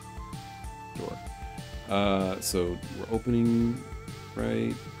door. So we're opening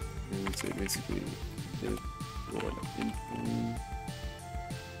right? And we say basically if door entering.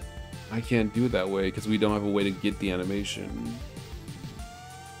 I can't do it that way because we don't have a way to get the animation.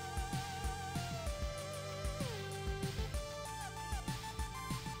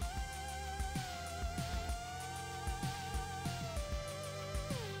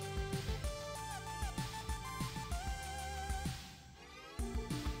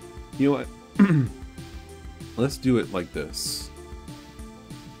 You know what? Let's do it like this.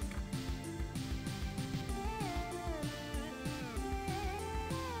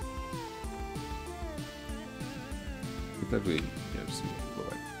 Actually, yeah, just go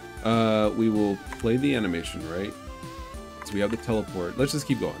back. We will play the animation, right? So we have the teleport. Let's just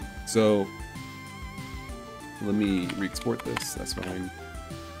keep going. So let me re-export this. That's fine.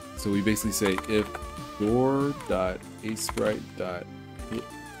 So we basically say if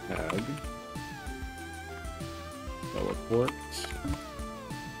door.asprite.tag teleport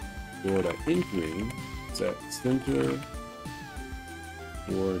door.entering set center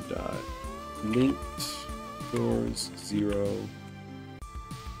door.linked doors 0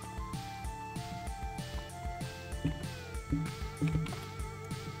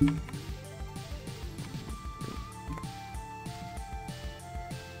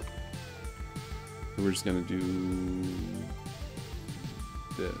 so we're just gonna do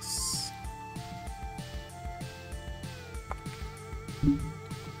this.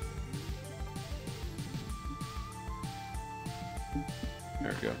 There we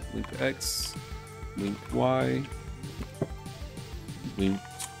go. Link to X, link Y, link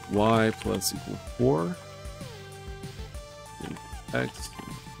Y plus equal 4, link X,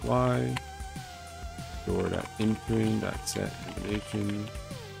 link Y, door.entering.set animation.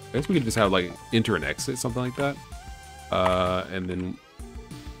 I guess we could just have like enter and exit, something like that. And then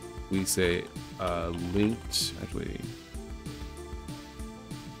we say linked, actually,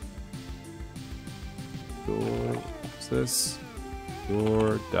 door, what's this?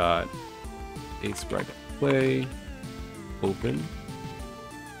 Door.asprite.play, open.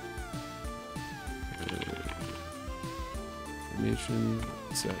 Animation,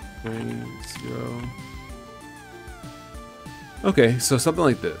 set frame 0. Okay, so something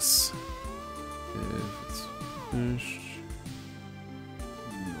like this. If it's finished.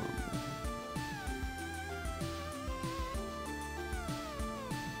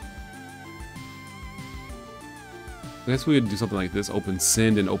 I guess we would do something like this, open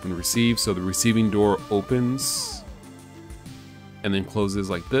send and open receive. So the receiving door opens and then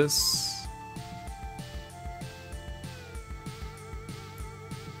closes like this.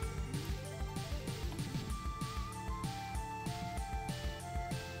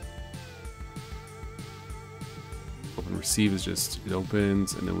 Open receive is just, it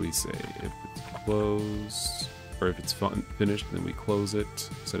opens and then we say if it's closed, or if it's finished, then we close it,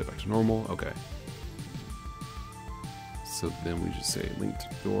 set it back to normal. Okay. So then we just say linked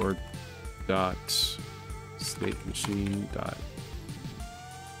door dot state machine dot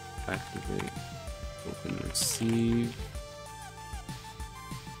activate open receive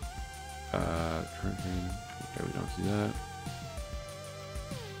current frame. Okay, we don't do that.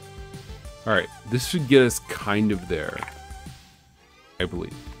 All right, this should get us kind of there, I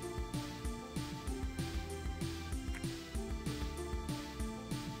believe.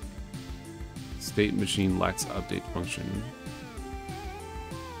 State machine lacks update function.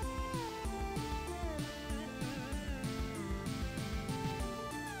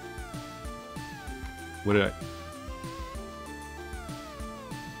 What did I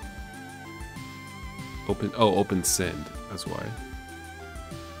open? Oh, open send. That's why.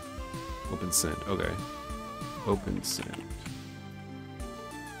 Open send. Okay. Open send.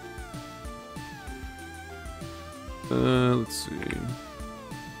 Let's see.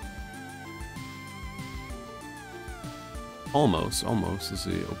 Almost. Let's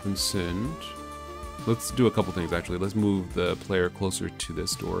see. Open send. Let's do a couple things actually. Let's move the player closer to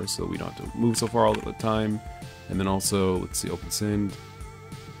this door so we don't have to move so far all the time. And then also, let's see, open send.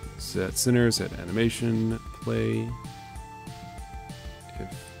 Set center, set animation, play.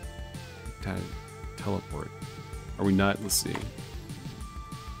 If tag teleport. Are we not? Let's see.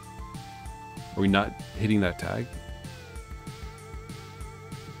 Are we not hitting that tag?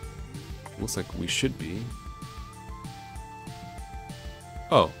 Looks like we should be.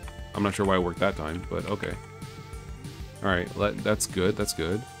 Oh, I'm not sure why it worked that time, but okay. Alright, that's good, that's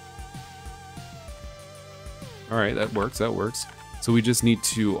good. Alright, that works. So we just need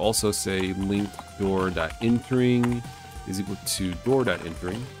to also say link door.entering is equal to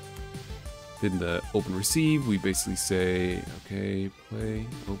door.entering. Then the open receive, we basically say, okay, play,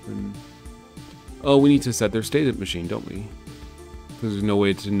 open. Oh, we need to set their state machine, don't we? There's no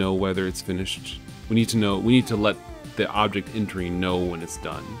way to know whether it's finished. We need to let the object entering know when it's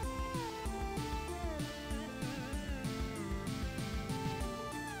done.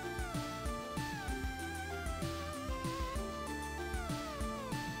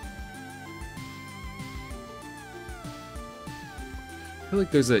 I feel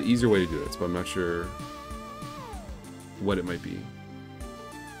like there's an easier way to do this, but I'm not sure what it might be.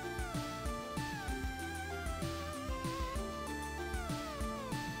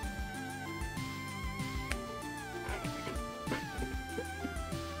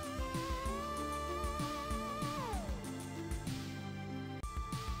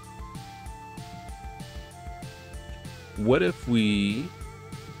 What if we...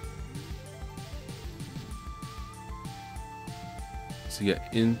 So you got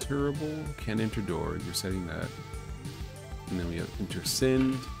enterable, can't enter door, you're setting that. And then we have enter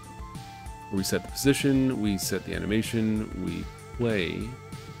send, where we set the position, we set the animation, we play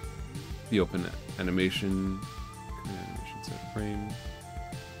the open animation, set frame.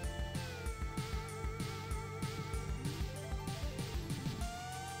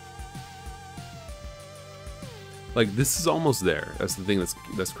 Like, this is almost there. That's the thing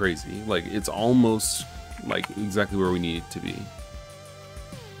that's crazy. Like, it's almost like exactly where we need it to be.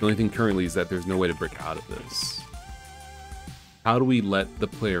 The only thing currently is that there's no way to break out of this. How do we let the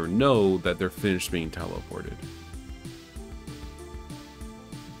player know that they're finished being teleported?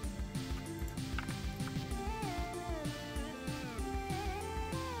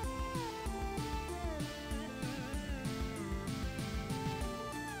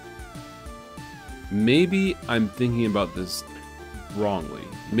 Maybe I'm thinking about this wrongly.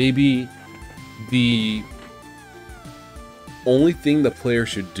 Maybe the only thing the player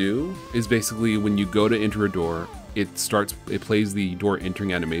should do is basically when you go to enter a door, it plays the door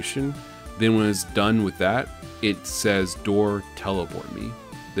entering animation. Then when it's done with that, it says door teleport me.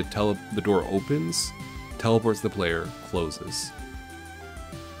 The door opens, teleports the player, closes.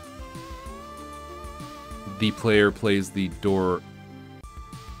 The player plays the door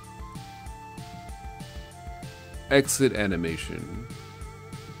exit animation.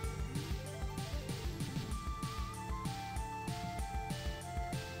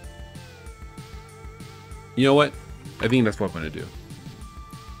 You know what? I think that's what I'm going to do.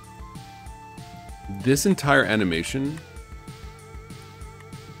 This entire animation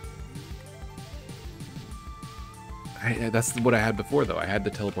that's what I had before, though. I had the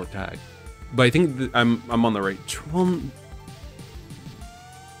teleport tag. But I think that I'm on the right... Well,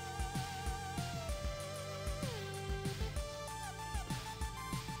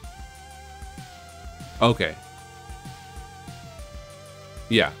 okay.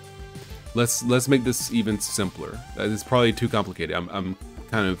 Yeah. Let's make this even simpler. It's probably too complicated. I'm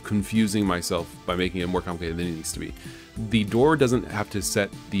kind of confusing myself by making it more complicated than it needs to be. The door doesn't have to set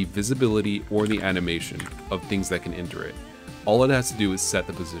the visibility or the animation of things that can enter it. All it has to do is set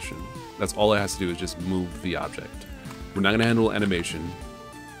the position. That's all it has to do is just move the object. We're not going to handle animation.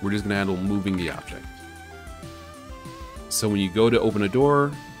 We're just going to handle moving the object. So when you go to open a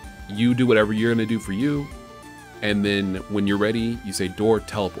door, you do whatever you're going to do for you. And then when you're ready, you say door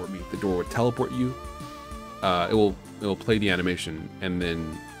teleport me. The door would teleport you. It will play the animation and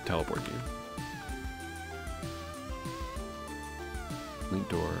then teleport you. Link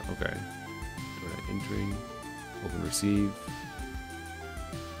door, okay. Door entering, open receive.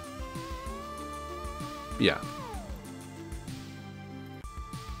 Yeah.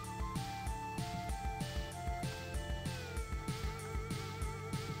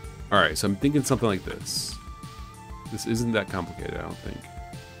 All right, so I'm thinking something like this. This isn't that complicated, I don't think.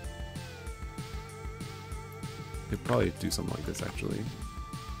 Could probably do something like this, actually.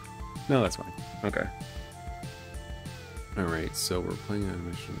 No, that's fine. Okay. All right, so we're playing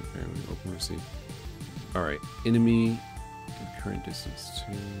animation. Open receive. All right, enemy and current distance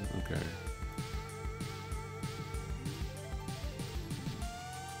too. Okay.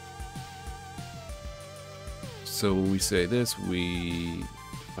 So when we say this, we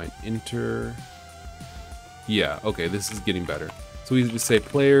define enter. Yeah, okay, this is getting better. So we just say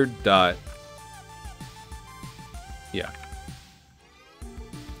player dot. Yeah.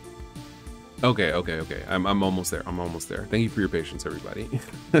 Okay. I'm almost there. I'm almost there. Thank you for your patience, everybody.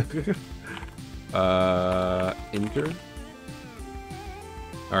 Enter.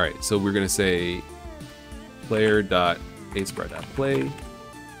 All right, so we're gonna say player dot asprite dot play.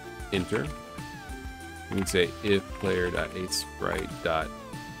 Enter. We can say if player dot asprite dot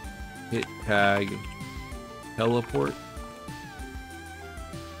hit tag teleport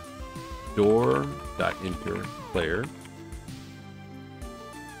door dot enter player.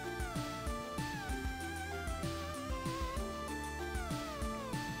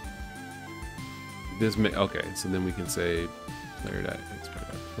 this may, okay, so then we can say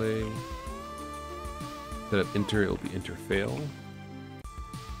player.play. Instead of enter, it'll be enter fail.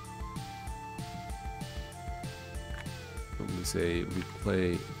 When we say we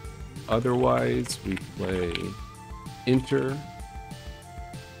play otherwise, we play enter.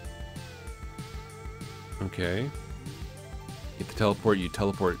 Okay. Get the teleport, you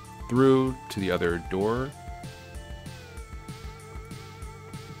teleport through to the other door.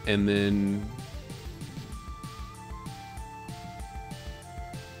 And then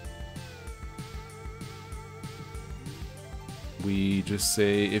we just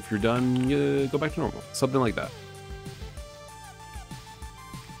say, if you're done, go back to normal. Something like that.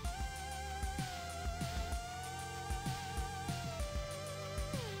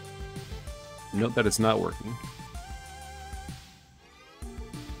 Note that it's not working.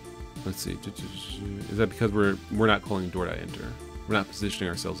 Let's see. Is that because we're not calling door.enter? We're not positioning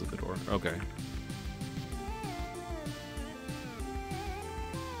ourselves at the door. Okay.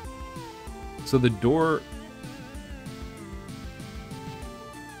 So the door.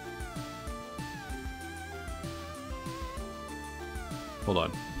 Hold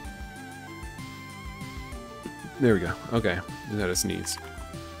on. There we go. Okay. Is that a sneeze?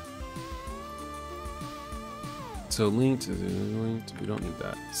 So linked, we don't need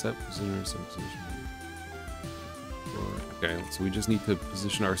that. Set positioner, set position. Okay, so we just need to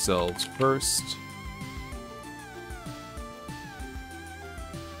position ourselves first.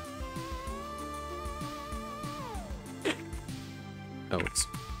 Oh, it's...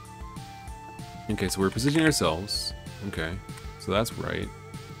 Okay, so we're positioning ourselves. Okay, so that's right.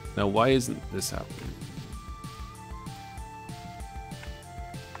 Now, why isn't this happening?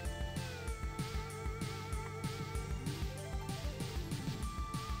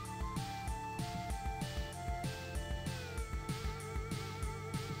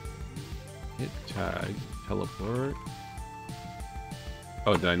 Tag, teleport.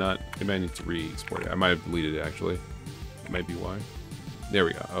 Oh, did I not? Maybe I need to re-export it. I might have deleted it, actually. That might be why. There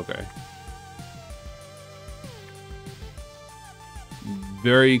we go. Okay.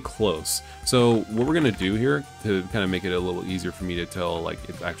 Very close. So what we're going to do here, to kind of make it a little easier for me to tell, like,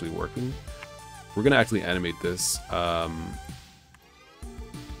 it's actually working, we're going to actually animate this a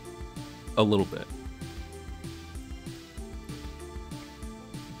little bit.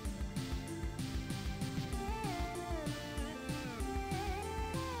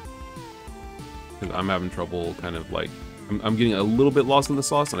 I'm having trouble kind of like, I'm getting a little bit lost in the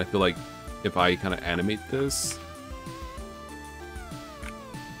sauce, and I feel like if I kind of animate this,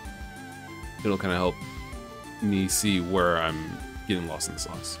 it'll kind of help me see where I'm getting lost in the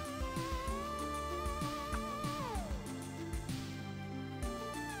sauce.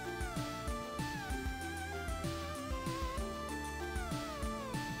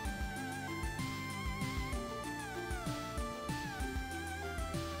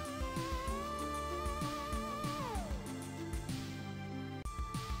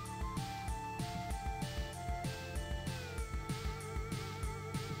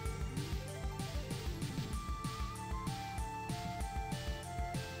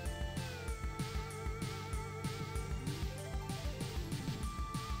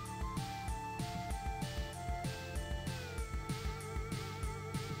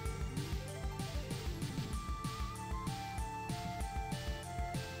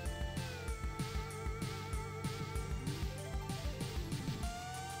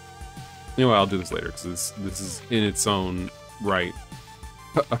 Anyway, I'll do this later because this is in its own right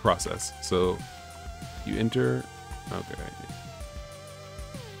a process. So you enter. Okay.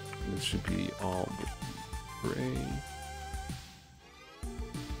 This should be all gray.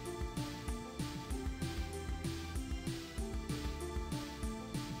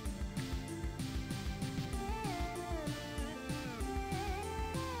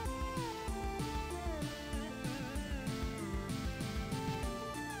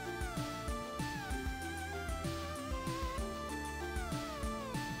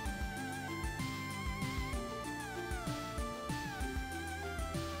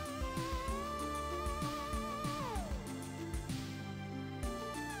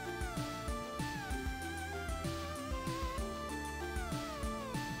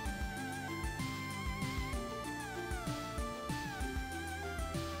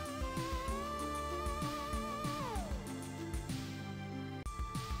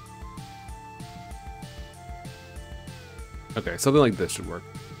 Okay, something like this should work.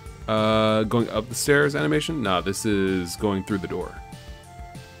 Going up the stairs animation? Nah, this is going through the door.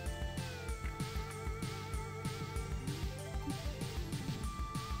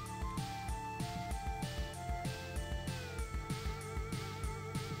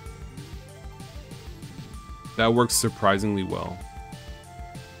 That works surprisingly well.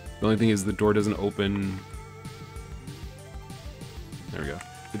 The only thing is the door doesn't open. There we go.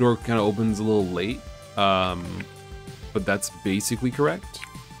 The door kind of opens a little late, but that's basically correct.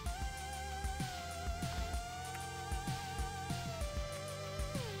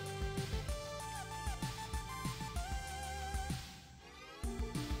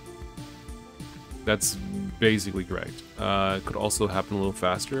 That's basically correct. Could also happen a little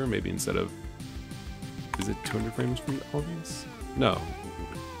faster, maybe instead of... Is it 200 frames from all these? No.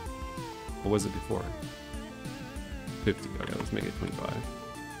 What was it before? 50. Okay, let's make it 25.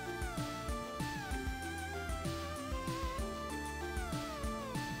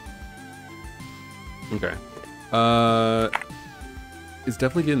 Okay. It's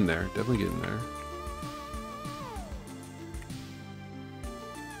definitely getting there. Definitely getting there.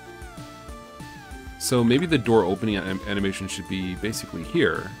 So maybe the door opening animation should be basically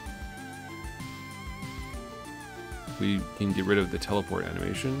here. We can get rid of the teleport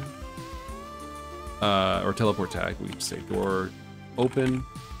animation. Or teleport tag. We just say door open.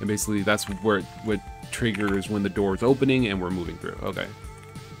 And basically that's what triggers when the door is opening and we're moving through. Okay.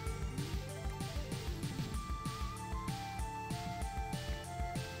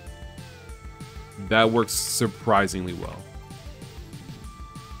 That works surprisingly well.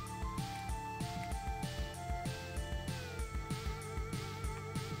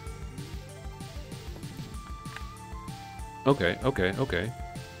 Okay, okay, okay.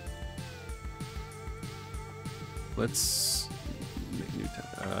 Let's make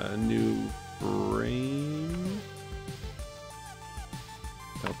new frame.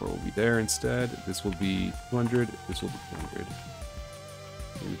 Teleport will be there instead. This will be 200. This will be 200.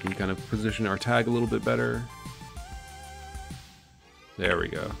 And we can kind of position our tag a little bit better. There we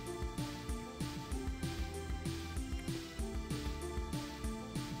go.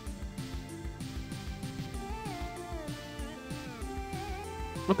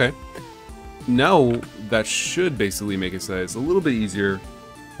 Okay. Now that should basically make it so that it's a little bit easier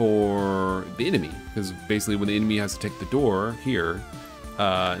for the enemy, because basically when the enemy has to take the door here,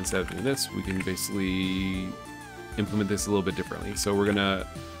 instead of doing this, we can basically implement this a little bit differently. So we're gonna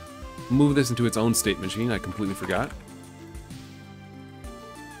move this into its own state machine. I completely forgot.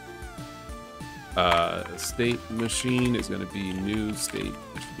 State machine is gonna be new state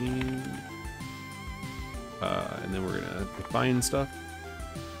machine, and then we're gonna define stuff.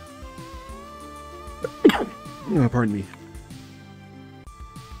 Oh, pardon me.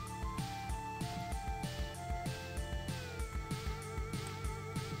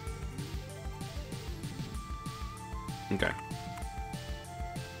 Okay.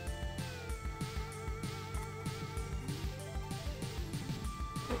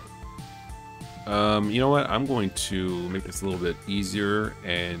 You know what? I'm going to make this a little bit easier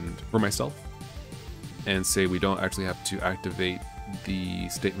and for myself, and say we don't actually have to activate the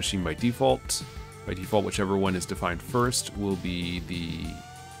state machine by default. By default, whichever one is defined first will be the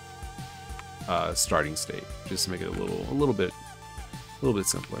starting state, just to make it a little bit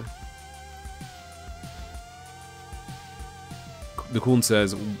simpler. The Coolin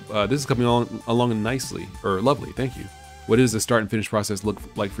says, "This is coming along nicely, or lovely. Thank you. What does the start and finish process look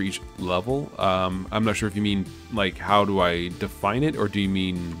like for each level?" I'm not sure if you mean like how do I define it, or do you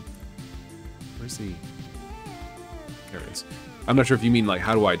mean where's the? There it is. I'm not sure if you mean like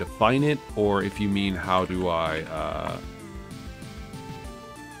how do I define it, or if you mean how do I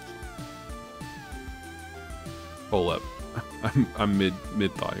hold up. I'm mid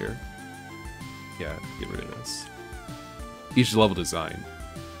thought here. Yeah, get rid of this. Each level design.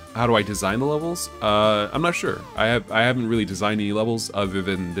 How do I design the levels? I'm not sure. I haven't really designed any levels other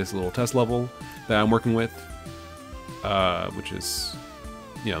than this little test level that I'm working with, which is,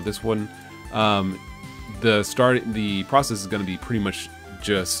 you know, this one. The process is going to be pretty much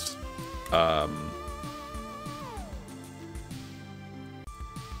just kind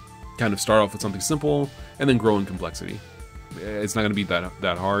of start off with something simple and then grow in complexity. It's not going to be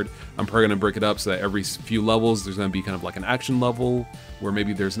that hard. I'm probably going to break it up so that every few levels there's going to be kind of like an action level where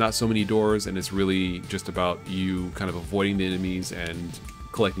maybe there's not so many doors and it's really just about you kind of avoiding the enemies and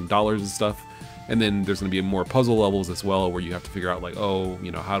collecting dollars and stuff. And then there's going to be more puzzle levels as well where you have to figure out like, oh, you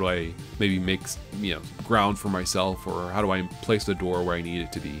know, how do I maybe make, you know, ground for myself, or how do I place the door where I need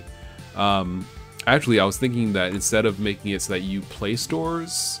it to be. Actually, I was thinking that instead of making it so that you place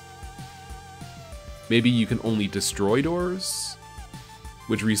doors, maybe you can only destroy doors,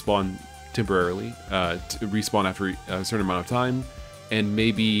 which respawn temporarily, respawn after a certain amount of time, and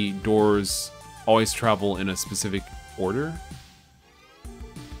maybe doors always travel in a specific order.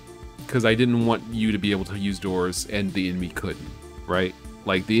 Because I didn't want you to be able to use doors and the enemy couldn't, right?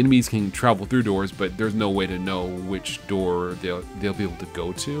 Like the enemies can travel through doors, but there's no way to know which door they'll be able to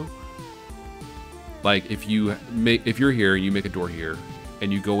go to. Like if you're here and you make a door here,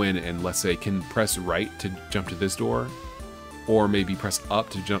 and you go in and let's say can press right to jump to this door, or maybe press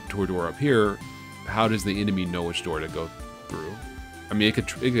up to jump to a door up here, how does the enemy know which door to go through? I mean, it could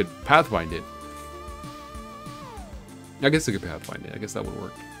pathfind it. I guess it could pathfind it. I guess that would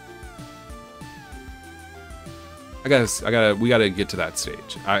work. We gotta get to that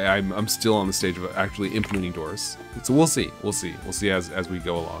stage. I'm still on the stage of actually implementing doors. So we'll see. We'll see as we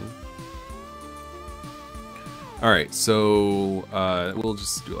go along. Alright, so we'll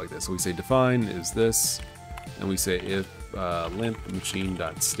just do it like this. So we say define is this, and we say if length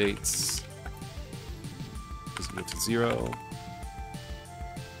machine.states is equal to 0.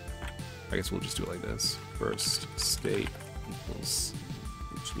 I guess we'll just do it like this. First state equals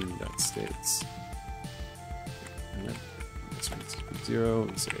machine.states. And then this one's equal to 0.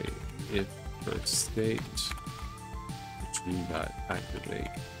 And say if first state machine.activate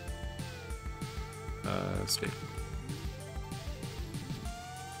state.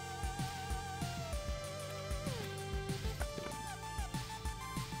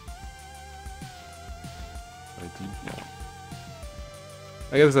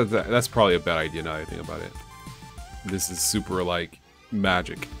 I guess that's probably a bad idea now that I think about it. This is super like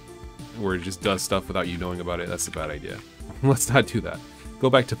magic, where it just does stuff without you knowing about it. That's a bad idea. Let's not do that. Go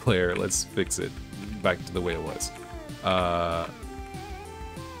back to player. Let's fix it back to the way it was.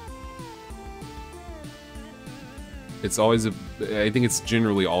 It's always I think it's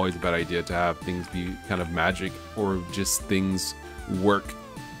generally always a bad idea to have things be kind of magic, or just things work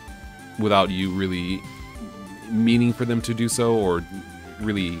without you really meaning for them to do so, or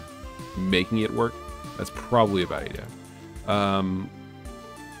really making it work. That's probably a bad idea.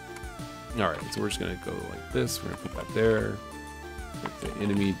 Alright, so we're just gonna go like this. We're gonna put that there. The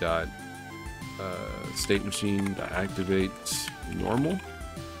enemy dot state machine dot activate normal.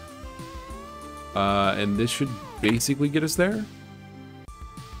 And this should basically get us there.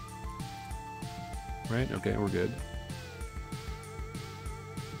 Right, okay, we're good.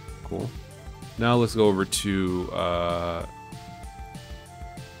 Cool. Now let's go over to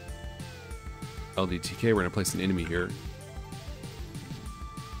LDTK. We're gonna place an enemy here.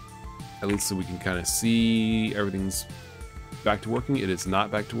 At least so we can kind of see everything's back to working. It is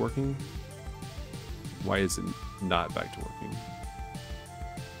not back to working. Why is it not back to working?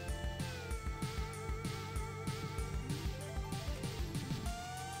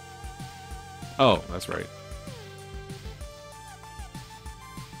 Oh, that's right.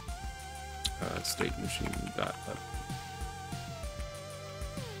 State machine dot up.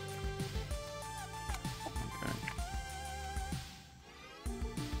 Okay.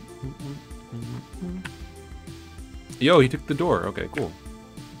 Yo, he took the door. Okay, cool.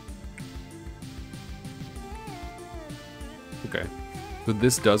 Okay. So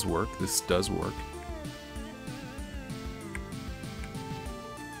this does work. This does work.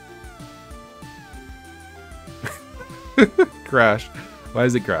 Crash. Why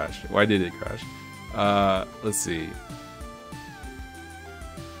does it crash? Why did it crash? Let's see.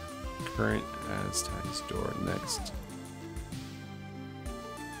 Current as times door. Next.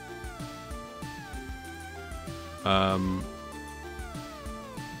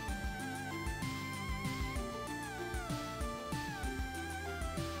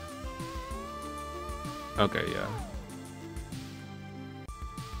 Okay, yeah.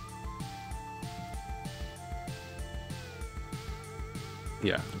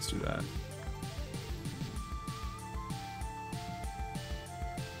 Yeah, let's do that.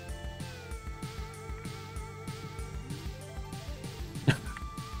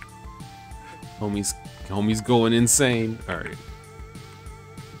 Homie's going insane. All right.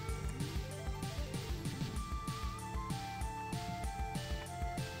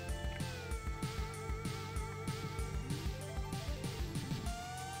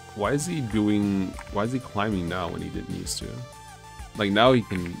 Why is he climbing now when he didn't used to? Like now he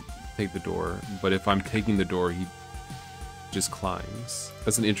can take the door, but if I'm taking the door, he just climbs.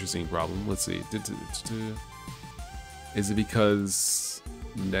 That's an interesting problem. Let's see. Is it because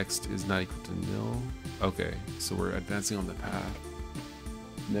next is not equal to nil? Okay, so we're advancing on the path.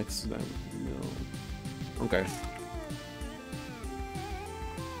 Next is not equal to nil. Okay.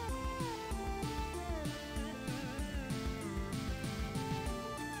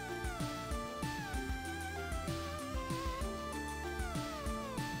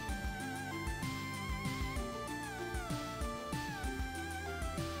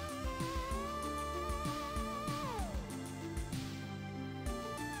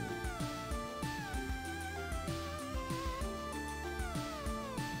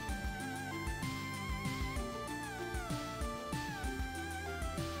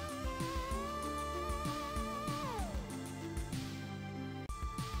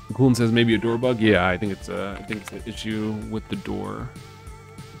 Coolin says maybe a door bug. Yeah, I think it's an issue with the door.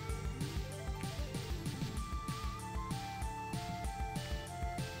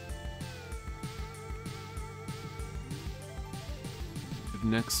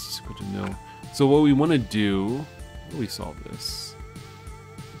 Next, good to know. So what we want to do, how do we solve this?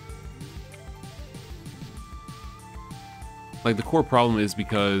 Like the core problem is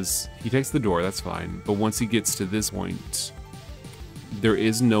because he takes the door, that's fine. But once he gets to this point, there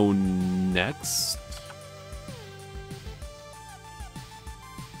is no next.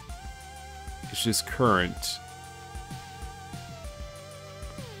 It's just current.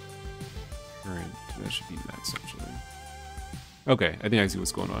 Current, that should be max actually. Okay, I think I see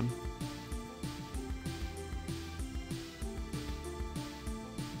what's going on.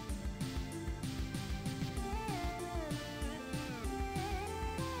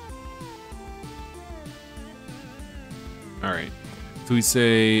 Alright, so we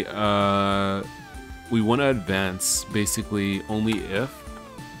say we want to advance basically only if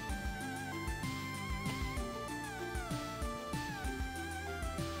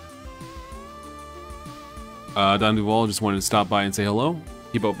Don Duval just wanted to stop by and say hello.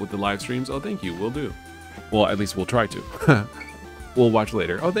 Keep up with the live streams. Oh, thank you. We'll do. Well, at least we'll try to. We'll watch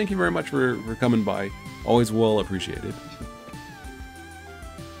later. Oh, thank you very much for coming by. Always well appreciated.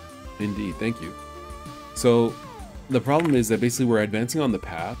 Indeed. Thank you. So the problem is that basically we're advancing on the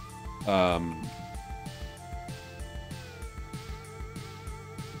path.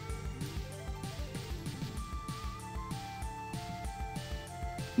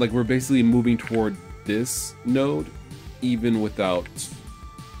 Like we're basically moving toward this node even without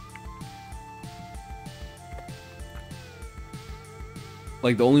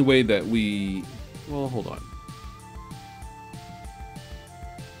like the only way that we, well, hold on.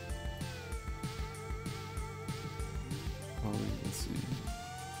 Let's see.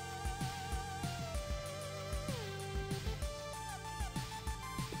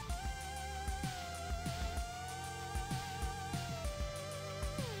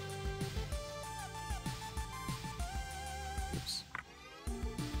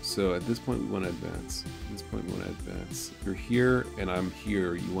 So at this point we want to advance. At this point we want to advance. If you're here and I'm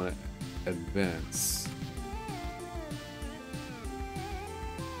here, you want to advance.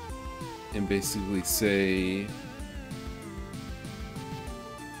 And basically say...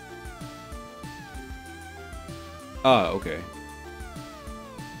 Ah, okay.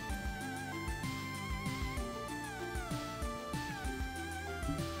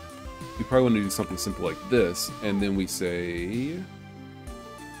 We probably want to do something simple like this, and then we say...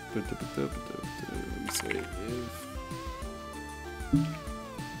 We say if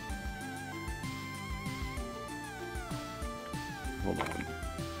hold on.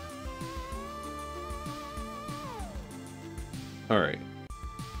 All right.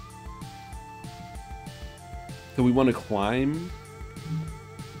 So we want to climb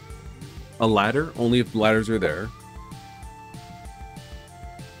a ladder only if ladders are there.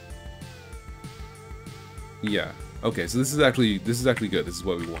 Yeah. Okay, so this is actually good. This is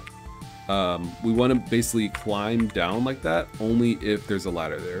what we want. We want to basically climb down like that only if there's a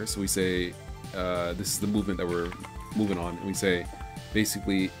ladder there. So we say this is the movement that we're moving on, and we say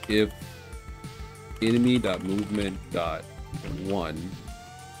basically if enemy.movement.1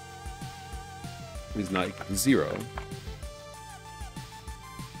 is not equal to 0,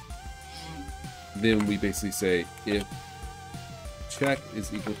 then we basically say if check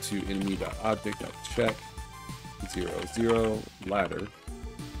is equal to enemy.object.check 0, 0, ladder,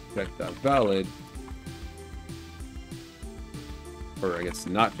 check.valid, or I guess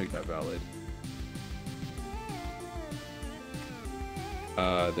not check.valid,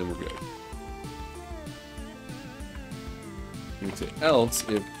 then we're good. And we say else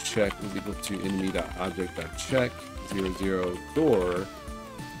if check is equal to enemy.object.check 0, 0, door,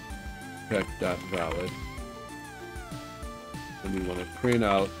 check.valid, and we want to print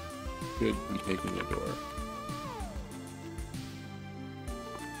out should be taking a door.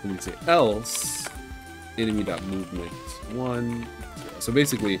 And we say else enemy.movement1. So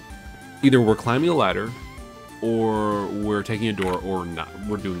basically, either we're climbing a ladder, or we're taking a door, or not.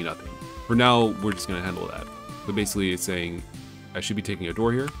 We're doing nothing. For now, we're just gonna handle that. So basically, it's saying I should be taking a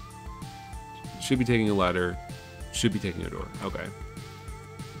door here. Should be taking a ladder. Should be taking a door. Okay.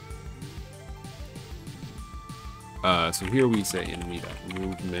 So here we say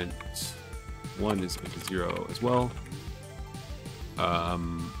enemy.movement1 is equal to 0 as well.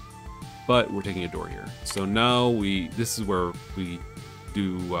 But we're taking a door here. So now this is where we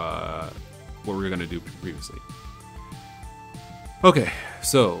do what we were gonna do previously. Okay,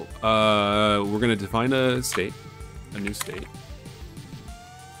 so we're gonna define a state, a new state.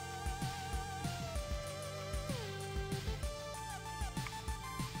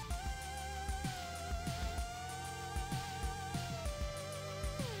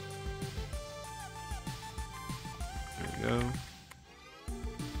 we go.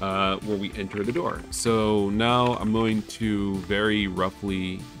 Where we enter the door. So now I'm going to very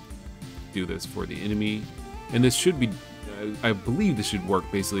roughly do this for the enemy. And this should be, I believe this should work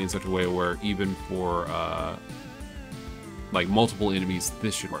basically in such a way where even for like multiple enemies,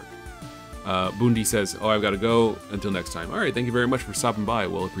 this should work. Bundi says, oh, I've got to go. Until next time. All right, thank you very much for stopping by.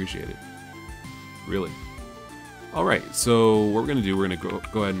 We'll appreciate it. Really. All right, so what we're going to do, we're going to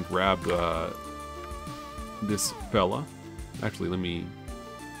go ahead and grab this fella. Actually, let me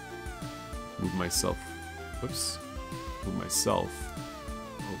move myself. Whoops. Move myself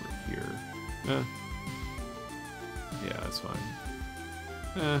over here. Yeah, that's fine.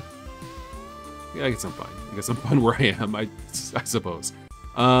 Yeah, I guess I'm fine. I guess I'm fine where I am, I suppose.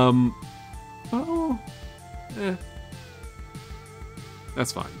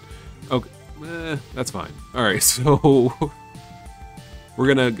 That's fine. Okay, that's fine. Alright, so we're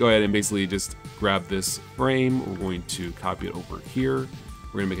gonna go ahead and basically just grab this frame. We're going to copy it over here.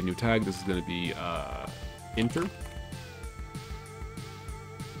 We're gonna make a new tag. This is gonna be enter.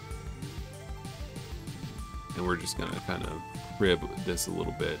 And we're just gonna kind of crib this a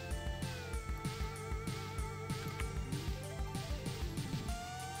little bit.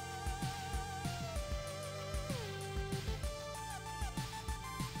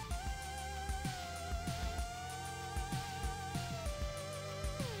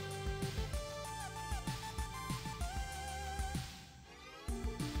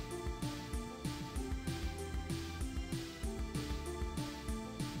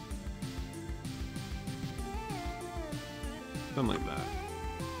 Something like that.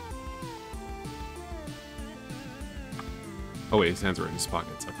 Oh wait, his hands are in his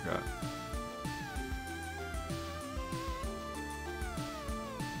pockets, I forgot.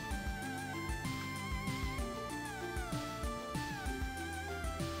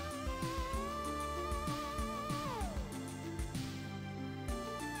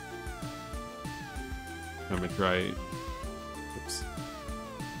 I'm gonna try. Oops.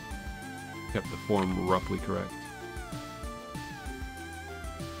 Kept the form roughly correct.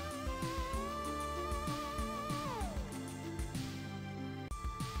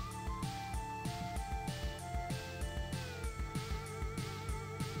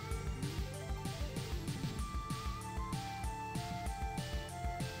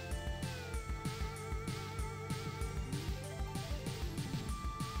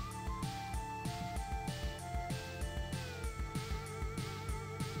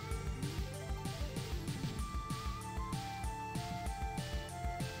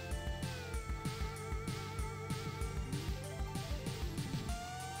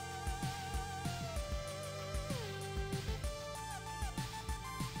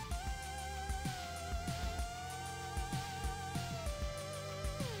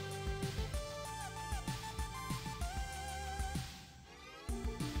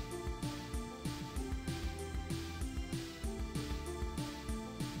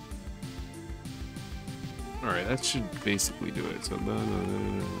 Alright, that should basically do it. So,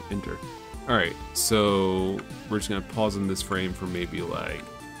 enter. Alright, so we're just going to pause in this frame for maybe like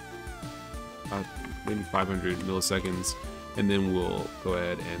maybe 500 milliseconds, and then we'll go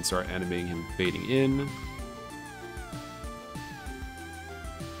ahead and start animating him fading in.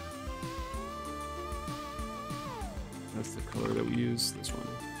 That's the color that we use, this one.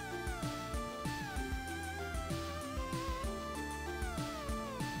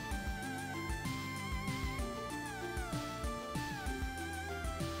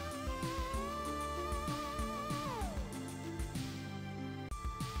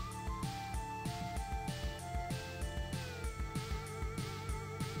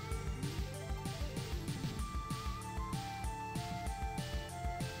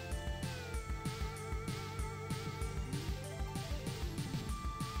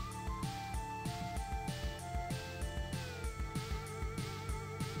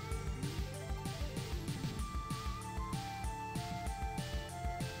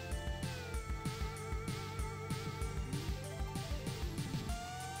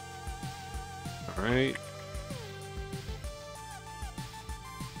 All right.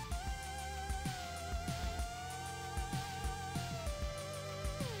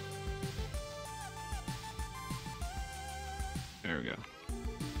 There we go.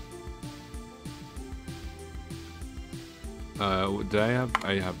 Did I have?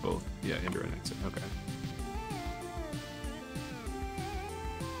 I have both. Yeah, enter and exit. Okay.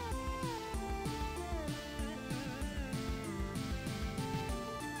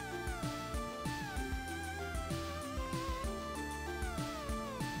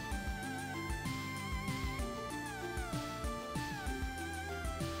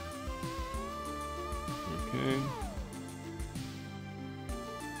 Okay.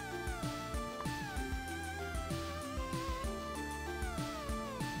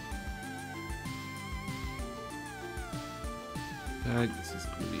 tag. This is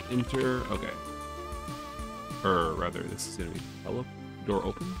going to be enter. Okay. Or rather, this is going to be hello. Door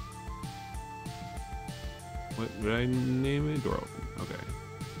open. What did I name it? Door open. Okay.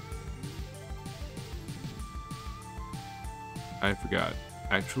 I forgot.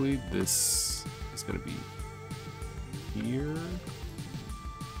 Actually, this is going to be here.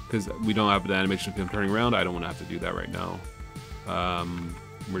 Because we don't have the animation of him turning around. I don't want to have to do that right now.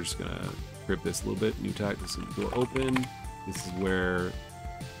 We're just going to grip this a little bit. New tag. This is door open. This is where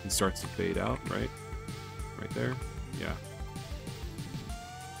he starts to fade out, right? Right there. Yeah.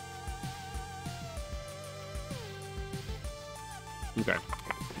 Okay.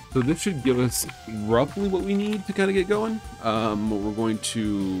 So this should give us roughly what we need to kind of get going. We're going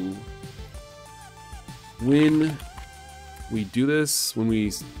to, when we do this, when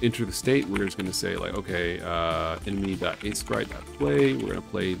we enter the state, we're just going to say like, okay, enemy.asprite.play. We're going to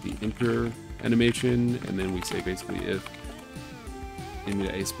play the enter animation, and then we say basically if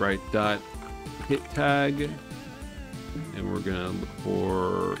enemy.asprite.hit tag, and we're going to look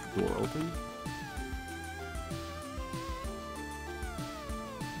for door open.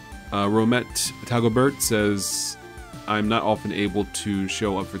 Romet Tagobert says, I'm not often able to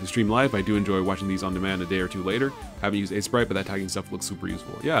show up for the stream live. I do enjoy watching these on demand a day or two later. Haven't used Asprite, but that tagging stuff looks super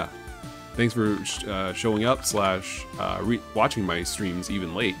useful. Yeah, thanks for showing up / watching my streams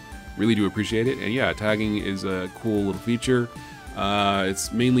even late. Really do appreciate it. And yeah, tagging is a cool little feature.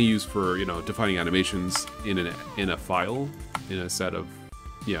 It's mainly used for, you know, defining animations in a file, in a set of,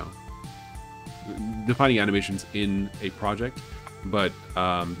 you know, defining animations in a project. But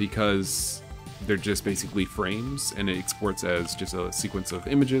because they're just basically frames and it exports as just a sequence of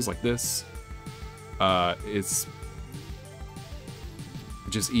images like this, it's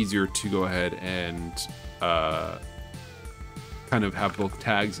just easier to go ahead and kind of have both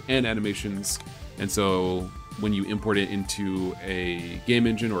tags and animations. And so when you import it into a game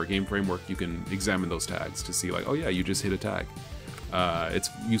engine or a game framework, you can examine those tags to see like, oh yeah, you just hit a tag. It's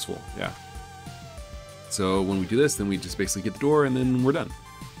useful, yeah. So when we do this, then we just basically get the door and then we're done.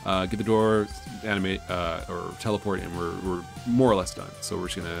 Get the door, animate, or teleport, and we're more or less done. So we're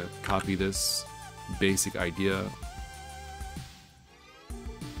just gonna copy this basic idea.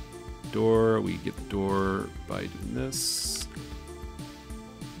 Door, we get the door by doing this.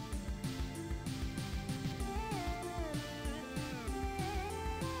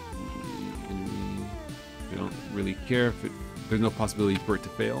 We don't really care if there's no possibility for it to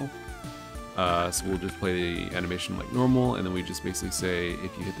fail. So we'll just play the animation like normal, and then we just basically say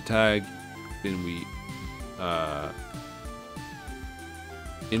if you hit the tag, then we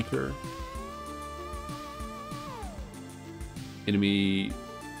enter. Enemy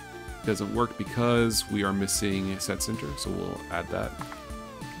doesn't work because we are missing set center, so we'll add that.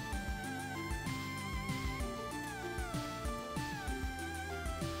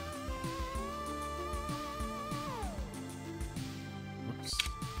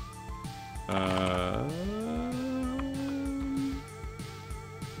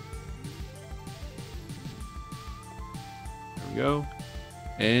 There we go.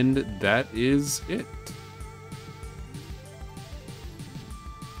 And that is it.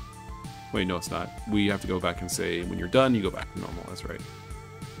 Wait, no, it's not. We have to go back and say when you're done, you go back to normal. That's right.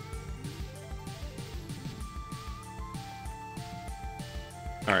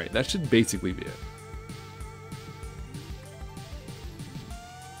 All right, that should basically be it.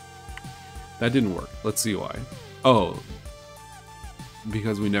 That didn't work. Let's see why. Oh,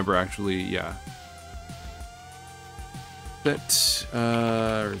 because we never actually, yeah. Set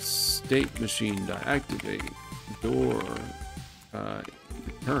state machine activate door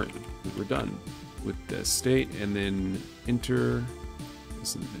return. We're done with the state, and then enter.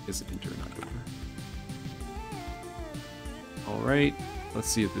 Is it enter, not door? All right. Let's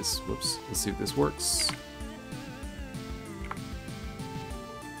see if this. Whoops. Let's see if this works.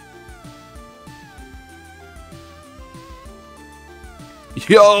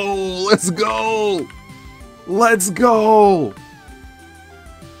 Yo, let's go! Let's go!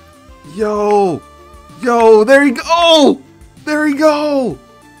 Yo! Yo, there you go! Oh, there you go!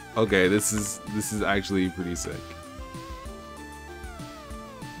 Okay, this is actually pretty sick.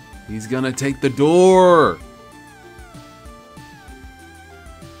 He's gonna take the door!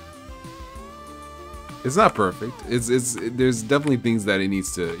 It's not perfect. There's definitely things that it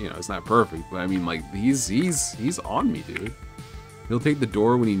needs to, you know, it's not perfect, but I mean, like, he's on me, dude. He'll take the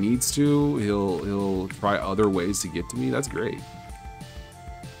door when he needs to. He'll try other ways to get to me. That's great.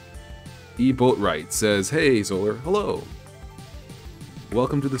 eBoatwright says, "Hey Solar, hello.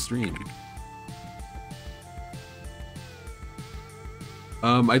 Welcome to the stream."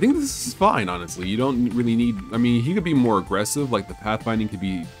 I think this is fine, honestly. You don't really need. I mean, he could be more aggressive. Like the pathfinding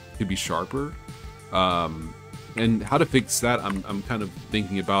could be sharper. And how to fix that? I'm kind of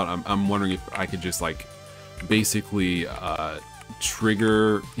thinking about. I'm wondering if I could just like basically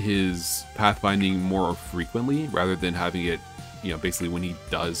trigger his pathfinding more frequently rather than having it, basically when he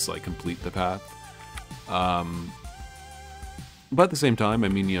does like complete the path. But at the same time, I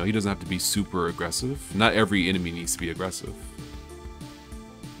mean, he doesn't have to be super aggressive. Not every enemy needs to be aggressive.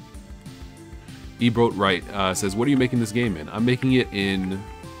 Ebrote Wright says, what are you making this game in? I'm making it in...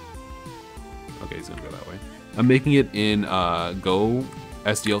 Okay, he's gonna go that way. I'm making it in Go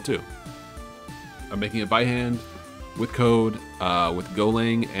SDL2. I'm making it by hand, with code, with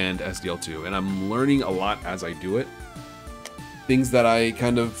Golang and SDL2. And I'm learning a lot as I do it. Things that I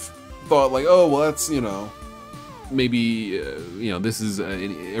kind of thought like, oh, well, that's, maybe, this is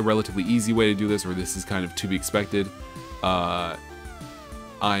a relatively easy way to do this, or this is kind of to be expected. I'm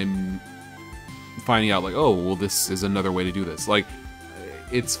finding out like, oh, well, this is another way to do this. Like,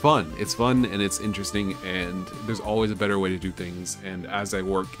 it's fun and it's interesting, and there's always a better way to do things. And as I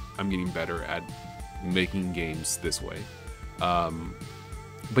work, I'm getting better at making games this way. But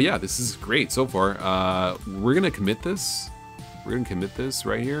yeah, this is great so far. We're gonna commit this. We're gonna commit this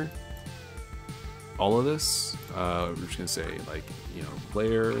right here. All of this. We're just gonna say like,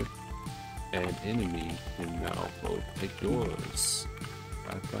 player and enemy can now both take yours.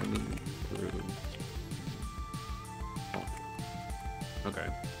 Pathfinding through. Okay.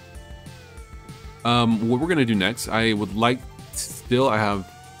 What we're gonna do next, I would like still, I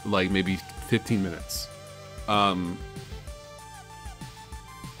have like maybe 15 minutes.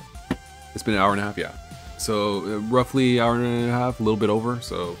 It's been an hour and a half, yeah. So roughly hour and a half, a little bit over.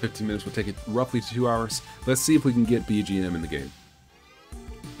 So 15 minutes will take it roughly to 2 hours. Let's see if we can get BGM in the game.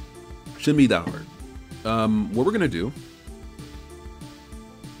 Shouldn't be that hard. What we're gonna do,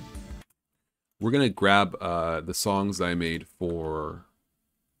 we're gonna grab the songs that I made for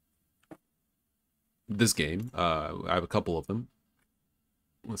this game. I have a couple of them.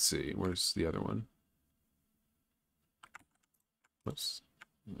 Let's see, where's the other one? Whoops.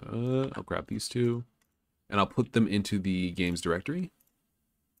 I'll grab these two, and I'll put them into the games directory.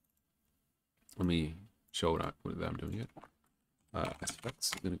 Let me show what I'm doing it. SFX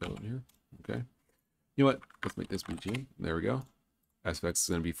is gonna go in here. Okay. You know what? Let's make this BGM. There we go. SFX is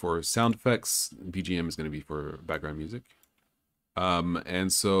going to be for sound effects. BGM is going to be for background music.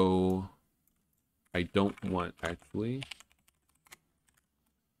 And so I don't want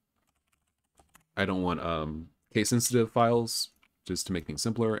case sensitive files, just to make things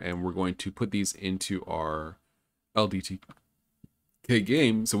simpler. And we're going to put these into our LDTK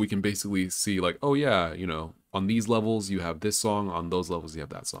game, so we can basically see like, oh yeah, on these levels you have this song, on those levels you have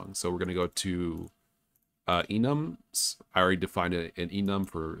that song. So we're going to go to enums. I already defined an enum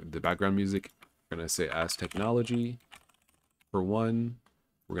for the background music. We're going to say as technology for one.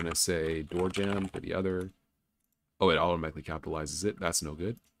 We're going to say Doorjamb for the other. Oh, it automatically capitalizes it. That's no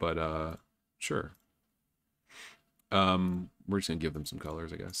good, but sure. We're just going to give them some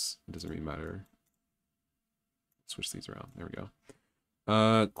colors, I guess. It doesn't really matter. Switch these around. There we go.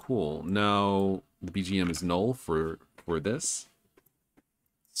 Cool. Now the BGM is null for this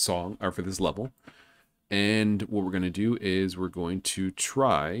song, or for this level. And what we're going to do is we're going to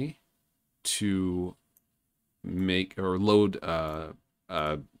try to make or load a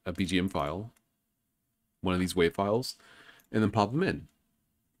BGM file, one of these WAV files, and then pop them in.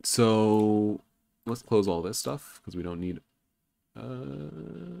 So let's close all this stuff because we don't need. Let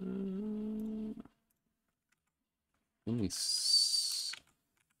me.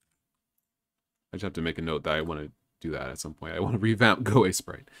 I just have to make a note that I want to do that at some point. I want to revamp Go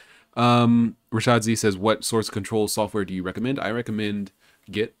Sprite. Rashad Z says, what source control software do you recommend? I recommend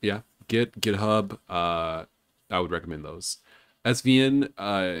Git. Yeah, Git, GitHub. I would recommend those. SVN,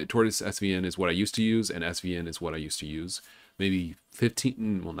 Tortoise SVN is what I used to use, and SVN is what I used to use maybe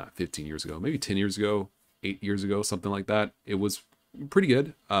 15, well, not 15 years ago, maybe 10 years ago, 8 years ago, something like that. It was pretty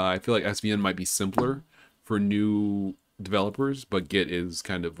good. I feel like SVN might be simpler for new developers, but Git is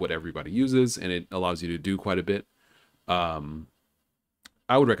kind of what everybody uses, and it allows you to do quite a bit. I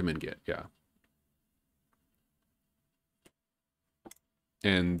would recommend Git, yeah.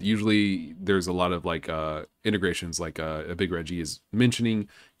 And usually there's a lot of like integrations, like a Big Reggie is mentioning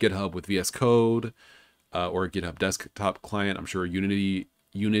GitHub with VS Code or GitHub desktop client. I'm sure Unity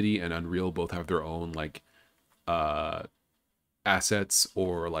and Unreal both have their own like assets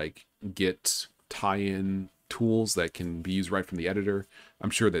or like Git tie-in tools that can be used right from the editor. I'm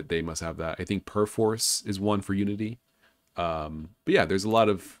sure that they must have that. I think Perforce is one for Unity. But yeah, there's a lot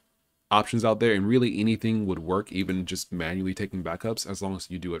of options out there, and really anything would work, even just manually taking backups, as long as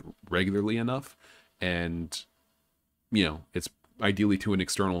you do it regularly enough, and it's ideally to an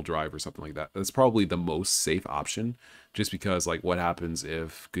external drive or something like that. That's probably the most safe option, just because like what happens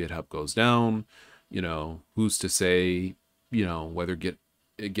if GitHub goes down? Who's to say whether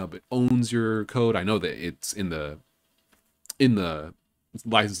GitHub owns your code? I know that it's in the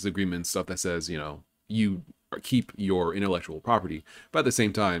license agreement stuff that says you keep your intellectual property, but at the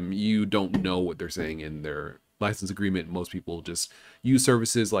same time you don't know what they're saying in their license agreement. Most people just use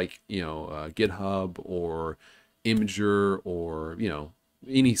services like GitHub or Imager or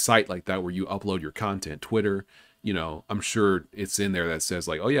any site like that where you upload your content. Twitter, I'm sure it's in there that says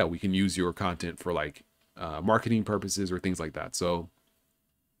like, oh yeah, we can use your content for like marketing purposes or things like that. So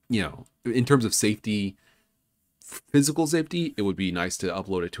in terms of safety, physical safety, it would be nice to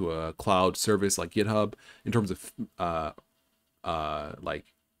upload it to a cloud service like GitHub. In terms of like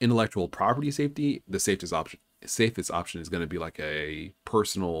intellectual property safety, the safest option is going to be like a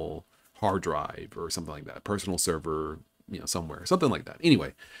personal hard drive or something like that, personal server, somewhere, something like that.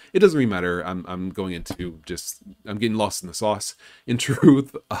 Anyway, it doesn't really matter. I'm going into I'm getting lost in the sauce. In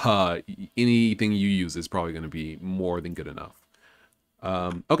truth, anything you use is probably going to be more than good enough.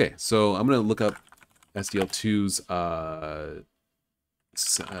 Okay, so I'm going to look up SDL2's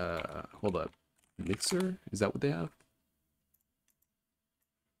hold up, mixer. Is that what they have?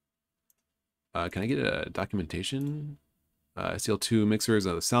 Can I get a documentation? SDL2 mixer is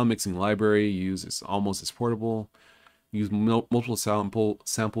a sound mixing library used. It's almost as portable. Use multiple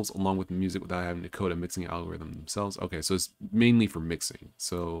samples along with music without having to code a mixing algorithm themselves. Okay, so it's mainly for mixing.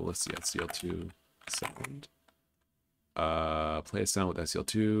 So let's see, SDL2 sound. Play a sound with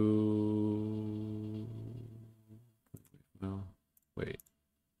SDL2. No, wait.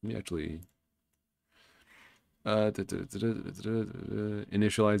 Let me actually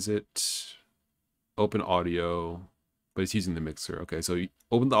initialize it. Open audio, but it's using the mixer. Okay, so you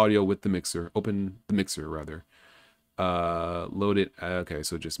open the audio with the mixer. Open the mixer rather. Load it. Okay,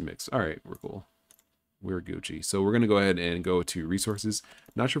 so just mix. All right, we're cool. We're Gucci. So we're gonna go ahead and go to resources.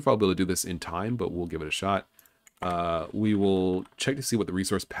 Not sure if I'll be able to do this in time, but we'll give it a shot. We will check to see what the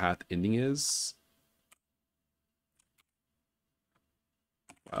resource path ending is.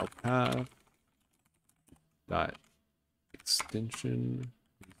 File path dot extension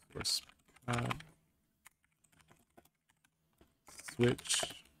resource path switch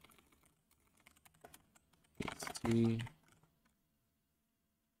xt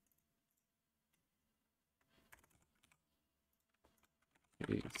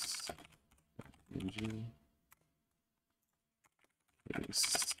case ng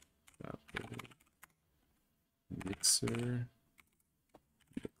case mixer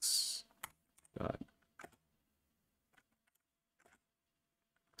mix dot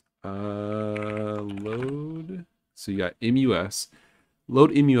load. So you got mus.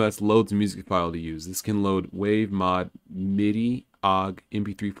 Load mus loads a music file to use. This can load wave, mod, MIDI, OGG,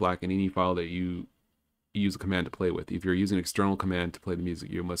 MP3 FLAC, and any file that you use a command to play with. If you're using an external command to play the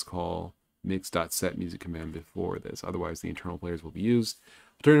music, you must call mix.set music command before this. Otherwise, the internal players will be used.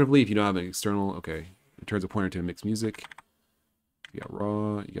 Alternatively, if you don't have an external, okay, it turns a pointer to mix music. You got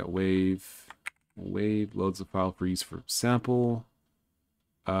raw, you got wave. Wave loads the file for use for sample.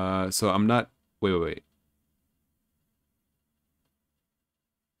 So I'm not, wait.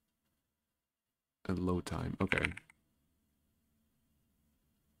 And load time, okay.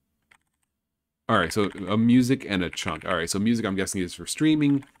 All right, so a music and a chunk. All right, so music I'm guessing is for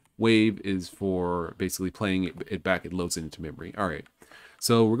streaming. Wave is for basically playing it back. It loads it into memory. All right,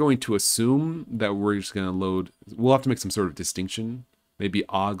 so we're going to assume that we're just going to load. We'll have to make some sort of distinction. Maybe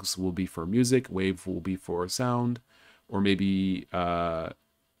OGGs will be for music, wave will be for sound, or maybe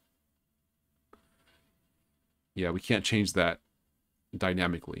yeah, we can't change that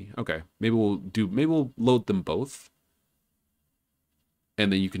dynamically. Okay, maybe we'll load them both,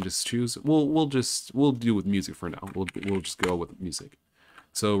 and then you can just choose. We'll do with music for now. We'll just go with music.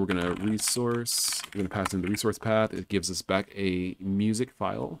 So we're gonna we're gonna pass in the resource path. It gives us back a music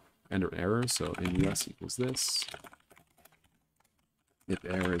file and an error. So mus equals this. If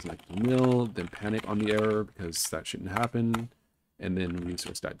error is like nil, then panic on the error because that shouldn't happen. And then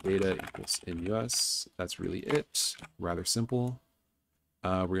resource.data equals mus. That's really it. Rather simple.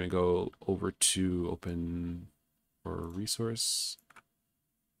 We're going to go over to open for resource.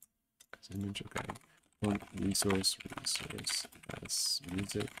 As image, okay. Resource as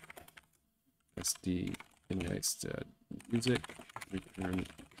music. SD initialized music. Return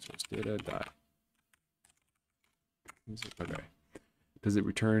resource data dot music. Okay. Does it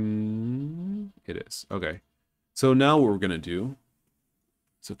return? It is. Okay. So now what we're going to do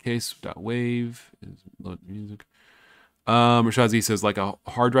So case.wave is load music. Rashazi says like a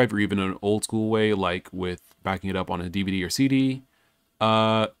hard drive or even an old school way, like with backing it up on a DVD or CD.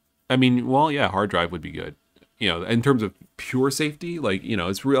 I mean, well, yeah, hard drive would be good. You know, in terms of pure safety, like, you know,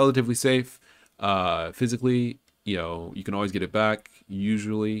 it's relatively safe. Physically, you know, you can always get it back,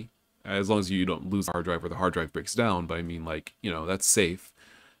 usually, as long as you don't lose the hard drive or the hard drive breaks down. But I mean, like, you know, that's safe.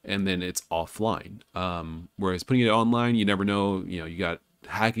 And then it's offline. Whereas putting it online, you never know. You know, you got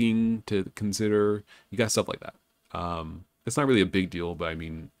hacking to consider. You got stuff like that. It's not really a big deal, but I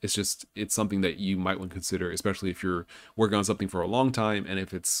mean, it's something that you might want to consider, especially if you're working on something for a long time and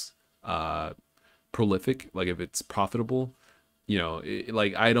if it's prolific, like if it's profitable. You know,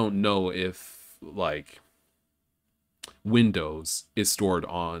 like I don't know if like Windows is stored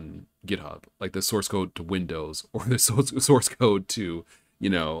on GitHub, like the source code to Windows or the source code to, you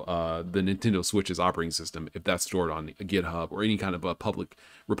know, the Nintendo Switch's operating system, if that's stored on GitHub or any kind of a public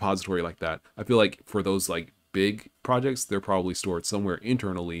repository like that. I feel like for those like big projects, they're probably stored somewhere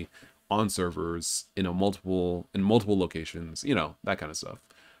internally on servers in multiple locations, you know, that kind of stuff.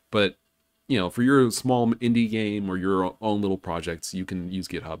 But you know, for your small indie game or your own little projects, you can use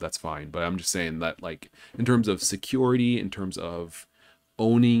GitHub, that's fine. But I'm just saying that, like, in terms of security, in terms of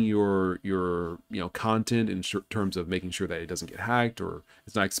owning your you know, content, in terms of making sure that it doesn't get hacked or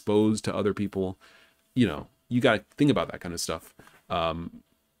it's not exposed to other people, you know, you got to think about that kind of stuff.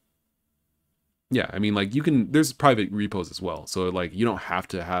 Yeah, I mean, like, there's private repos as well. So like, you don't have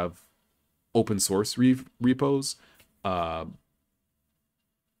to have open source repos,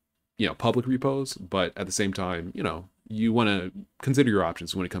 you know, public repos, but at the same time, you know, you want to consider your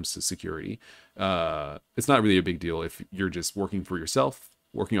options when it comes to security. It's not really a big deal if you're just working for yourself,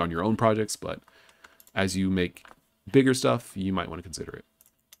 working on your own projects, but as you make bigger stuff, you might want to consider it.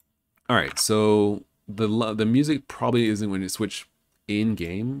 All right, so the music probably isn't going to switch in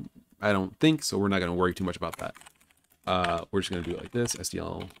game, I don't think, so we're not going to worry too much about that. We're just going to do it like this,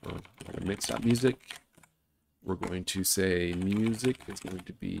 SDL or mix.music. We're going to say music is going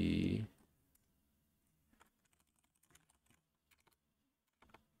to be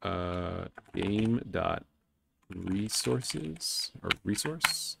game.resources or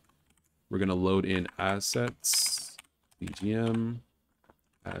resource. We're going to load in assets, BGM,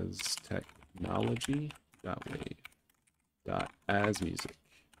 as technology.wave.as music.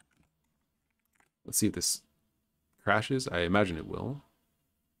 Let's see if this crashes. I imagine it will.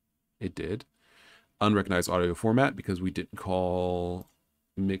 It did. Unrecognized audio format because we didn't call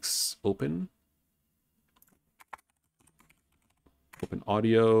mix open. Open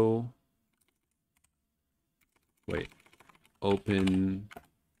audio. Wait. Open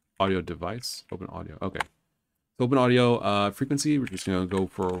audio device. Open audio. Okay. So open audio frequency. We're just gonna go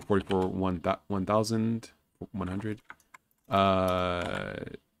for 44,100.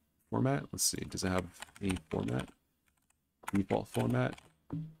 Format. Let's see. Does it have a format? Default format.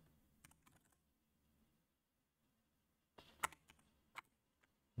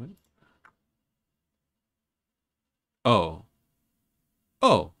 What? Oh.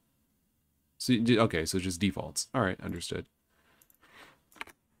 Oh. So, okay, so just defaults. All right, understood.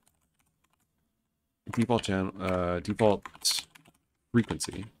 Default channel, default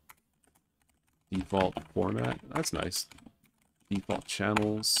frequency. Default format. That's nice. Default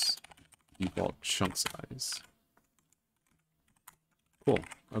channels. Default chunk size. Cool.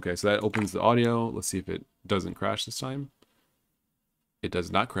 Okay, so that opens the audio. Let's see if it doesn't crash this time. It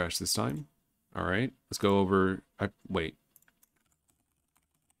does not crash this time. All right, let's go over. Wait.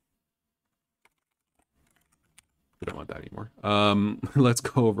 We don't want that anymore. Let's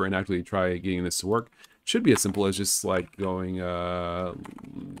go over and actually try getting this to work. Should be as simple as just like going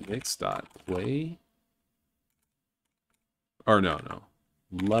mix.play. Or no.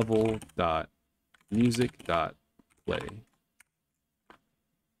 Level.music.play.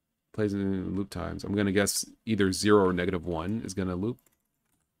 Plays in loop times. I'm gonna guess either 0 or -1 is gonna loop.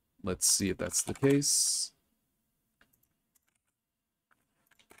 Let's see if that's the case.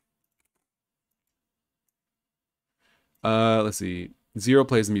 Let's see. 0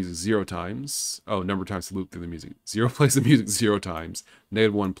 plays the music 0 times. Oh, number of times to loop through the music. 0 plays the music 0 times.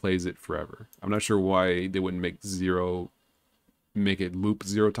 -1 plays it forever. I'm not sure why they wouldn't make it loop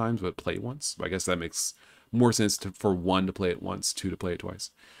 0 times, but play once. But I guess that makes more sense for 1 to play it once, 2 to play it twice.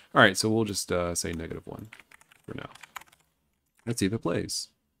 All right, so we'll just say -1 for now. Let's see if it plays.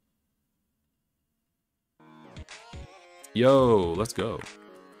 Yo, let's go.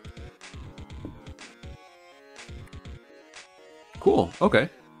 Cool, okay.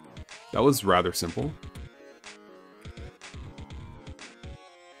 That was rather simple.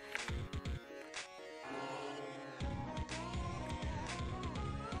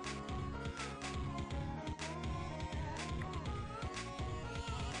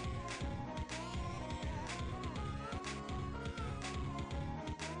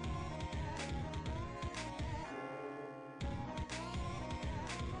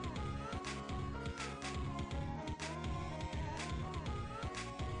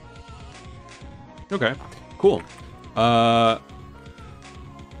 Okay, cool.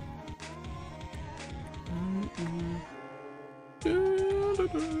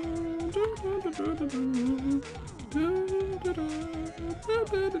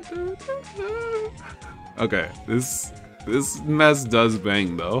 Okay, this mess does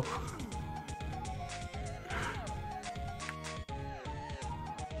bang though.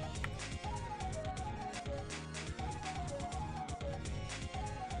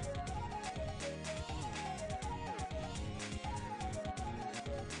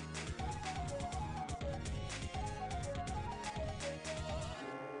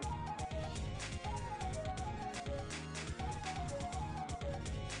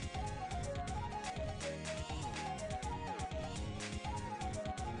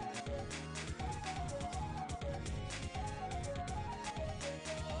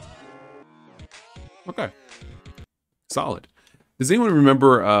 Okay, solid. Does anyone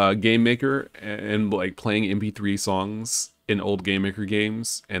remember Game Maker and like playing MP3 songs in old Game Maker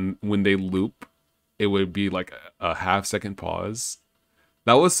games, and when they loop, it would be like a half-second pause?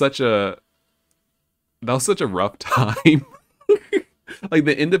 That was such a rough time. Like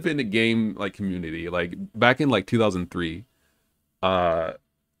the independent game like community, like back in like 2003 to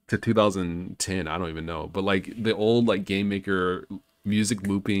 2010, I don't even know, but like the old like Game Maker music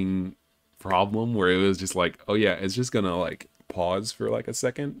looping problem where it was just like, oh yeah, it's just gonna like pause for like a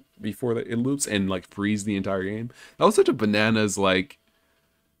second before it loops and like freeze the entire game. That was such a bananas like,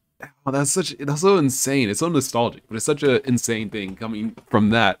 oh, that's so insane. It's so nostalgic, but it's such an insane thing coming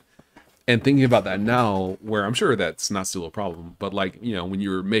from that. And thinking about that now, where I'm sure that's not still a problem, but like, you know, when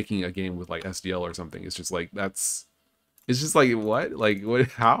you're making a game with like SDL or something, it's just like it's just like what,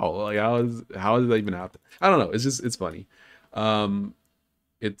 how, like how does that even happen? I don't know. It's funny.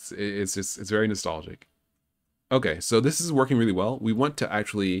 It's very nostalgic. Okay, so this is working really well. We want to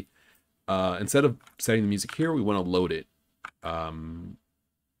actually, instead of setting the music here, we want to load it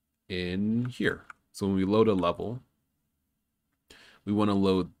in here. So when we load a level, we want to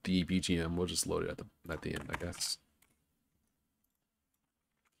load the BGM. We'll just load it at the end, I guess.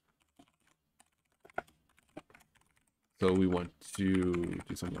 So we want to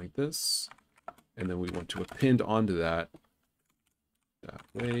do something like this, and then we want to append onto that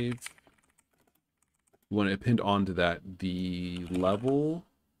wave. We want to append onto that the level,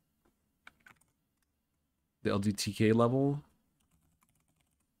 the LDTK level,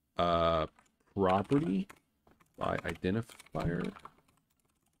 property by identifier,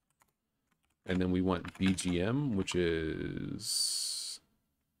 and then we want BGM, which is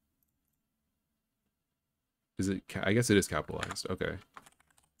it? I guess it is capitalized. Okay.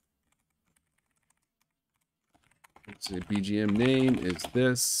 Let's see. BGM name is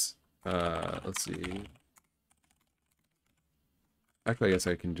this. Let's see. Actually, I guess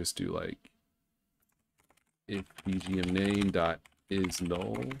I can just do like if BGM name dot is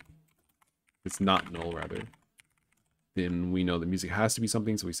null. It's not null, rather. Then we know the music has to be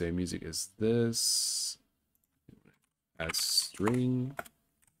something, so we say music is this as string.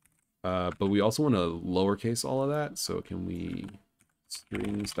 But we also want to lowercase all of that, so can we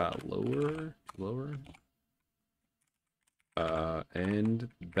strings.lower? And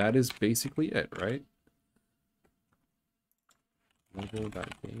that is basically it, right?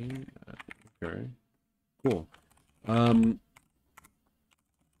 Level.game. Okay, cool.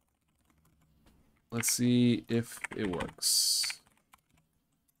 Let's see if it works.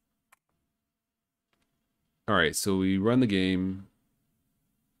 All right, so we run the game.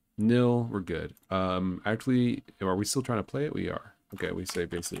 Nil, we're good. Actually, are we still trying to play it? We are. Okay, we say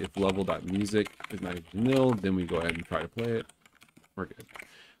basically if level.music is not equal to nil, then we go ahead and try to play it. We're good.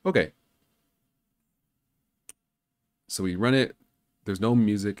 Okay. So we run it. There's no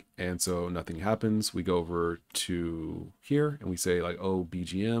music, and so nothing happens. We go over to here, and we say like, oh,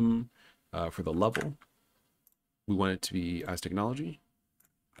 BGM for the level. We want it to be as technology.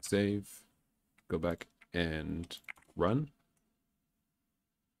 Save. Go back and run.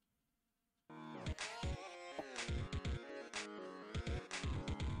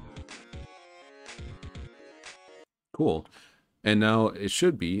 Cool. And now it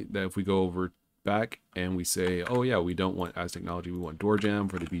should be that if we go over back and we say, oh yeah, we don't want as technology, we want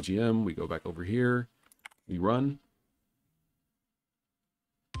Doorjamb for the BGM. We go back over here, we run.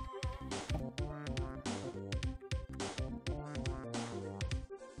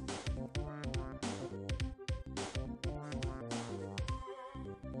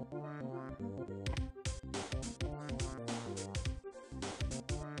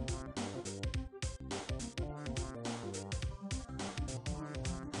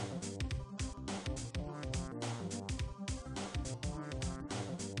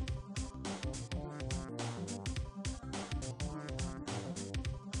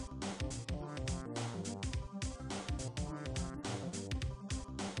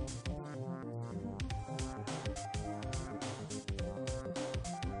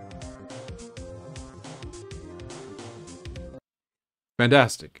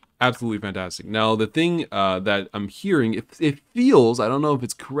 Fantastic. Absolutely fantastic. Now, the thing that I'm hearing, it feels, I don't know if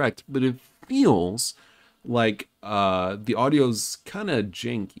it's correct, but it feels like the audio's kind of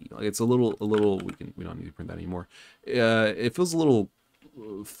janky. Like it's a little, we don't need to print that anymore. It feels a little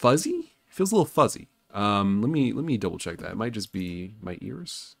fuzzy. It feels a little fuzzy. Let me double check that. It might just be my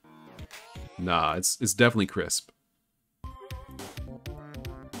ears. Nah, it's definitely crisp.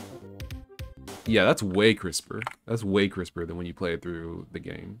 Yeah, that's way crisper. That's way crisper than when you play it through the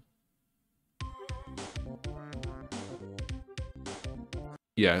game.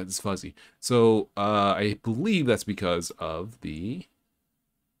 Yeah, it's fuzzy. So I believe that's because of the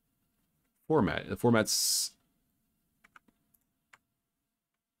format. The format's...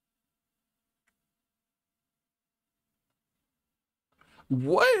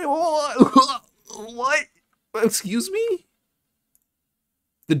 What? What? Excuse me?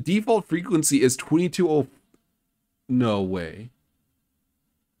 The default frequency is 22.0. No way.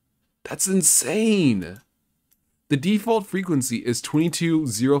 That's insane. The default frequency is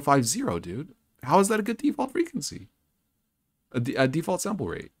 22050, dude. How is that a good default frequency? A default sample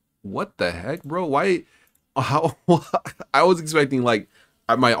rate. What the heck, bro? Why? How? I was expecting like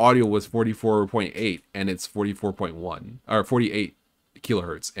my audio was 44.8 and it's 44.1 or 48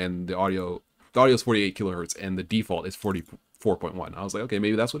 kilohertz, and the audio is 48 kilohertz and the default is 44.1. I was like, okay,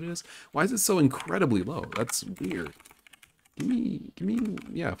 maybe that's what it is. Why is it so incredibly low? That's weird. Give me,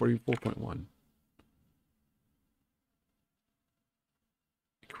 yeah, 44.1.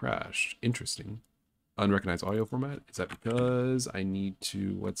 Crashed. Interesting. Unrecognized audio format. Is that because I need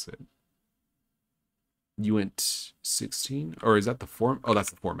to, what's it? You went 16? Or is that the form? Oh, that's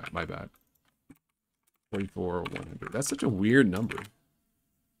the format. My bad. 44,100. That's such a weird number.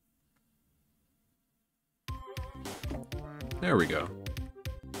 There we go.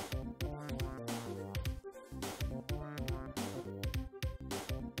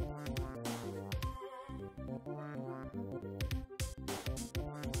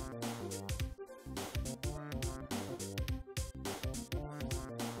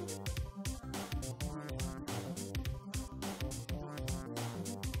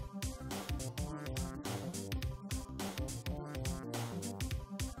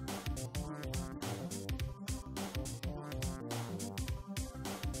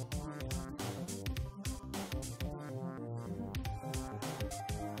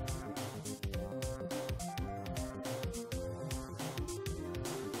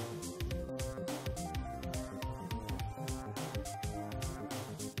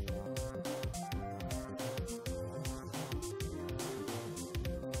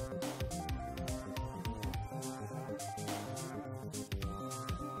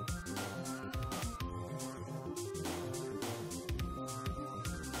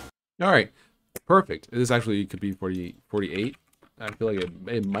 All right, perfect. This actually could be 48. I feel like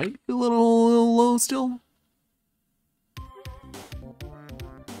it might be a little low still.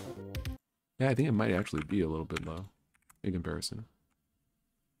 Yeah, I think it might actually be a little bit low in comparison.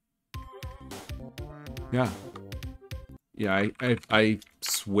 Yeah. Yeah, I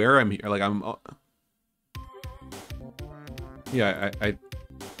swear I'm here. Like I'm. Yeah,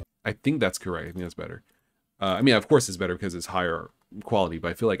 I think that's correct. I think that's better. I mean, of course it's better because it's higher quality, but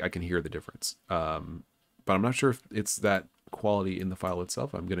I feel like I can hear the difference. But I'm not sure if it's that quality in the file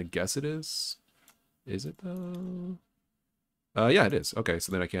itself. I'm gonna guess it is. Is it though? Yeah, it is. Okay,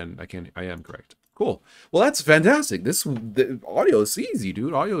 so then I am correct. Cool. Well, that's fantastic. The audio is easy,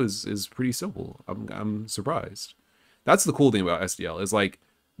 dude. Audio is pretty simple. I'm surprised. That's the cool thing about SDL is like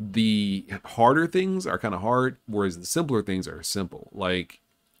the harder things are kind of hard, whereas the simpler things are simple. Like,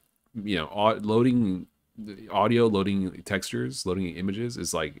 you know, loading audio, loading textures, loading images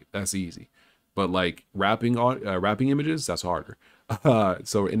is like, that's easy. But like wrapping images, that's harder.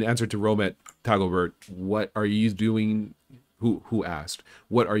 So in answer to Romet Tagobert, what are you doing? Who asked?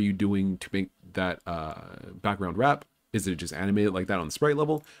 What are you doing to make that background wrap? Is it just animated like that on the sprite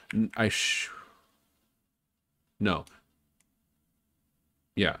level? No.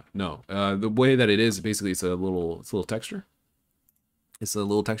 Yeah, no. The way that it is, basically, it's a little texture. It's a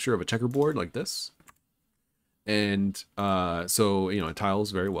little texture of a checkerboard like this. And so, you know, it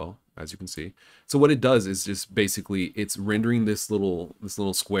tiles very well, as you can see. So what it does is just basically it's rendering this little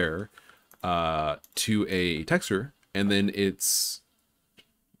square to a texture, and then it's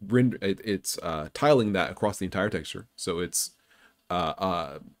tiling that across the entire texture. So it's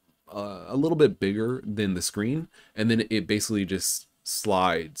a little bit bigger than the screen, and then it basically just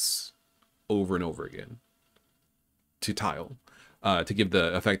slides over and over again to tile to give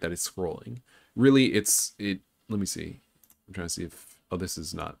the effect that it's scrolling. Really, let me see. I'm trying to see if, oh, this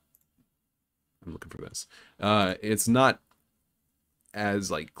is not, I'm looking for this. It's not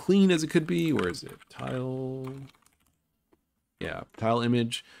as like clean as it could be. Where is it? Tile. Yeah, tile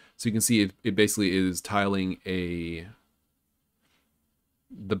image. So you can see it basically is tiling the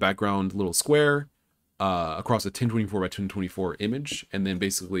background little square across a 1024 by 1024 image, and then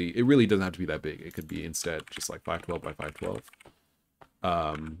basically it really doesn't have to be that big. It could be instead just like 512 by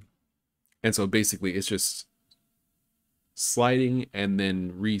 512. And so basically it's just sliding and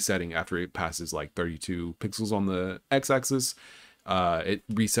then resetting after it passes like 32 pixels on the x-axis. It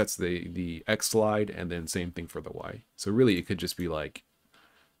resets the x slide, and then same thing for the y. So really it could just be like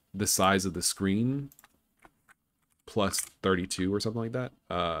the size of the screen plus 32 or something like that.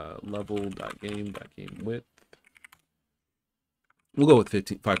 Level.game width. We'll go with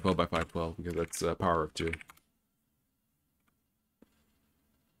 512 by 512 because that's power of 2.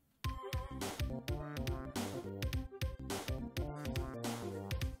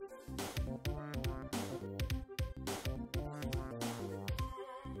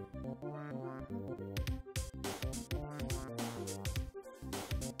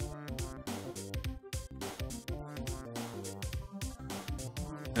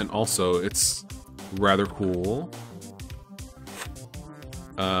 And also, it's rather cool.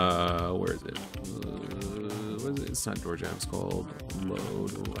 Where is it? What is it? It's not Doorjamb. It's called Load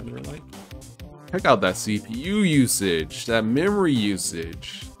Underlight. Check out that CPU usage, that memory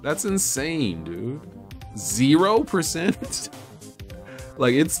usage. That's insane, dude. 0%.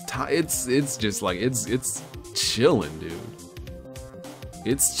 Like it's just like it's chilling, dude.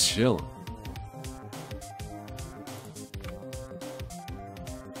 It's chilling.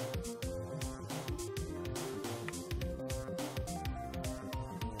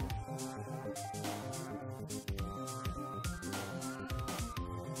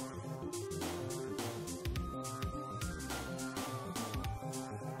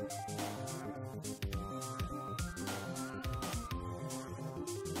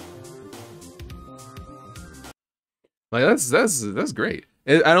 Like that's great.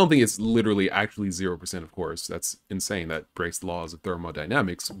 I don't think it's literally actually 0%, of course. That's insane. That breaks the laws of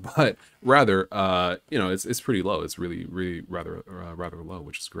thermodynamics. But rather, you know, it's pretty low. It's really rather low,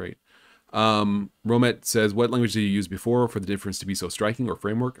 which is great. Romet says, what language did you use before for the difference to be so striking, or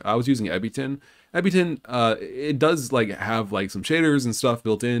framework? I was using Ebiton. Ebiton, it does like have like some shaders and stuff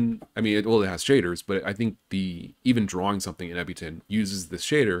built in. I mean, it has shaders, but I think even drawing something in Ebiton uses the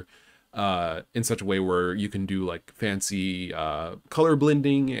shader in such a way where you can do like fancy color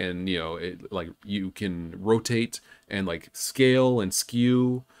blending, and you know, like you can rotate and like scale and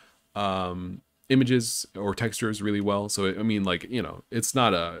skew images or textures really well. So I mean, like, you know, it's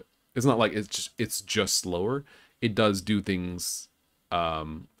not like it's just slower. It does do things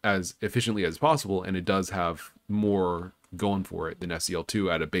as efficiently as possible, and it does have more going for it than SCL2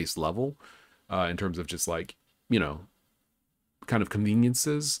 at a base level in terms of just like, you know, kind of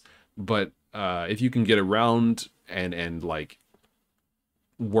conveniences. But if you can get around and like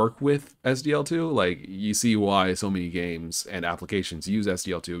work with SDL2, like you see why so many games and applications use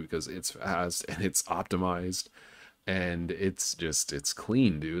SDL2, because it's fast and it's optimized and it's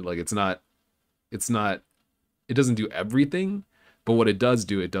clean, dude. Like it doesn't do everything, but what it does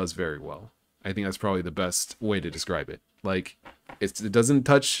do, it does very well. I think that's probably the best way to describe it. Like it doesn't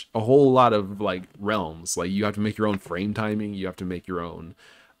touch a whole lot of like realms. Like you have to make your own frame timing, you have to make your own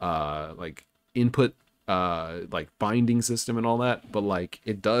like input like binding system and all that, but like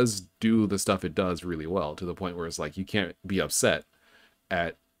it does do the stuff it does really well, to the point where it's like you can't be upset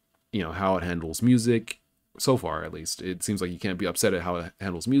at, you know, how it handles music. So far, at least, it seems like you can't be upset at how it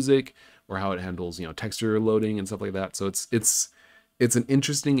handles music or how it handles, you know, texture loading and stuff like that. So it's an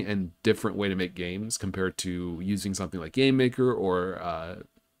interesting and different way to make games compared to using something like Game Maker or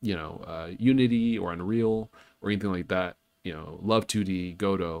you know, Unity or Unreal or anything like that. You know, love 2D,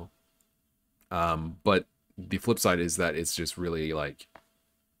 Godot. But the flip side is that it's just really like,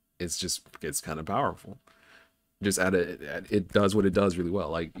 it's kind of powerful. Just it does what it does really well.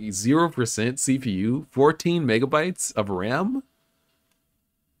 Like 0% CPU, 14 megabytes of RAM.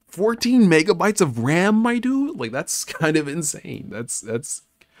 14 megabytes of RAM, my dude. Like that's kind of insane. That's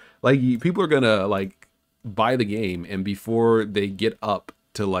like, people are gonna like buy the game, and before they get up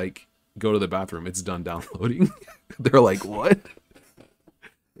to like go to the bathroom, it's done downloading. They're like, what?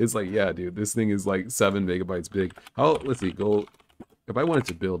 It's like, yeah, dude, this thing is like 7 megabytes big. Let's see, if I wanted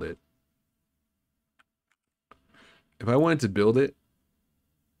to build it. If I wanted to build it,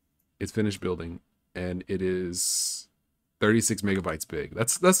 it's finished building, and it is 36 megabytes big.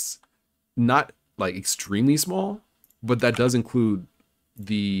 That's not like extremely small, but that does include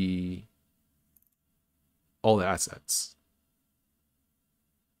all the assets.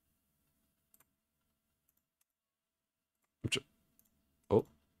 Which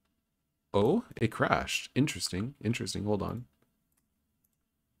Oh, it crashed. Interesting. Interesting. Hold on.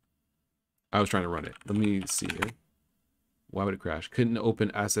 I was trying to run it. Let me see here. Why would it crash? Couldn't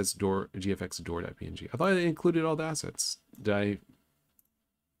open assets door gfx door.png. I thought it included all the assets. Am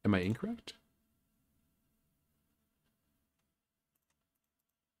I incorrect?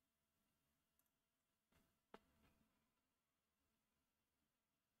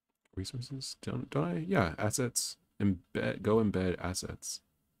 Resources? Don't I? Yeah, assets. Embed, go embed assets.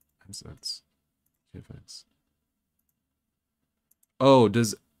 Assets. GFX. Oh,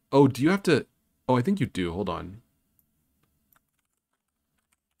 do you have to, oh, I think you do. Hold on.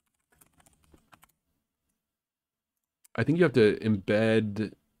 I think you have to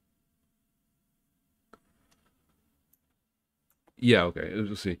embed. Yeah, okay.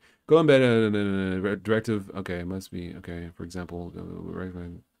 Let's see. Go embed directive. Okay, it must be okay. For example,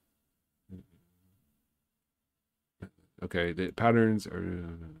 recommend. Okay, the patterns are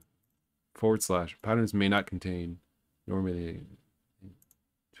 / patterns may not contain normally.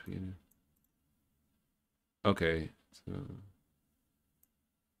 Okay, so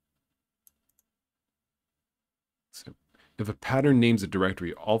if a pattern names a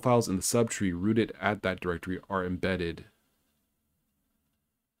directory, all files in the subtree rooted at that directory are embedded.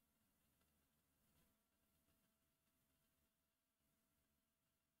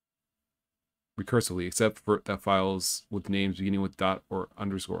 Recursively, except for that files with names beginning with dot or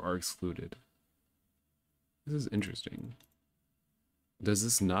underscore are excluded. This is interesting. Does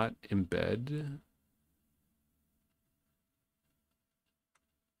this not embed?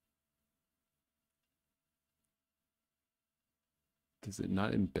 Does it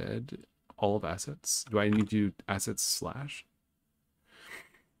not embed all of assets? Do I need to do assets /?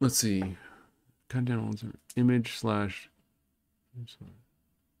 Let's see. Content image /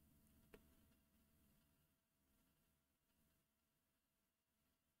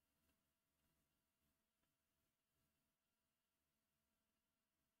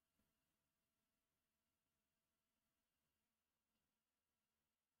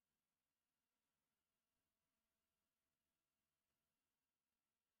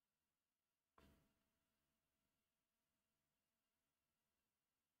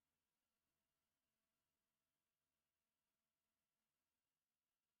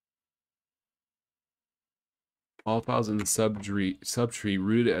 all files in the subtree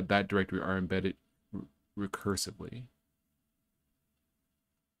rooted at that directory are embedded recursively.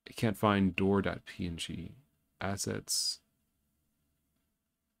 I can't find door.png. Assets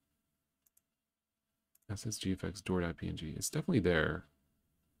gfx door.png. It's definitely there.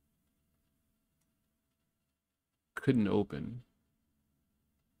 Couldn't open.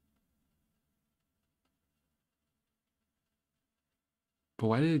 But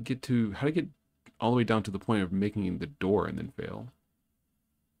why did it get to, how did it get all the way down to the point of making the door and then fail?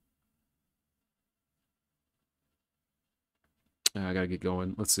 I gotta get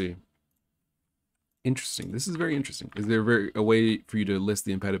going. Let's see. Interesting. This is very interesting. Is there a way for you to list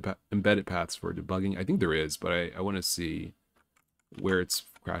the embedded paths for debugging? I think there is, but I want to see where it's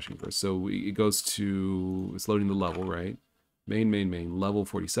crashing first. So it goes to, it's loading the level, right? Main, level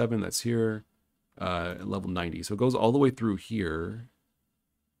 47, that's here. Level 90. So it goes all the way through here.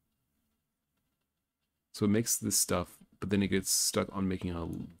 So it makes this stuff, but then it gets stuck on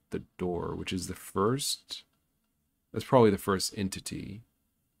making the door, which is the first. That's probably the first entity.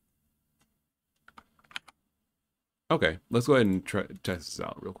 Okay, let's go ahead and try test this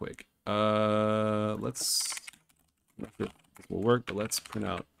out real quick. Let's, I'm not sure if this will work, but let's print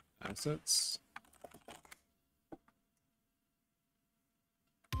out assets.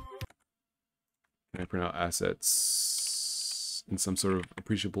 Can I print out assets in some sort of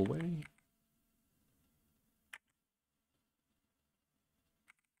appreciable way?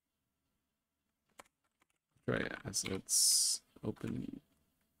 Try assets, open.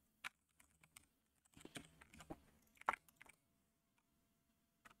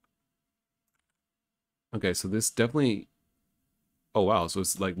 Okay, so this definitely, oh wow, so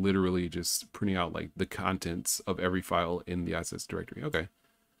it's like literally just printing out like the contents of every file in the assets directory. Okay.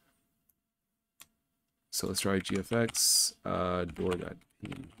 So let's try gfx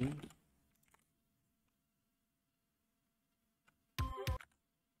door.png.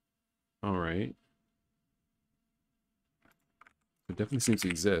 All right. It definitely seems to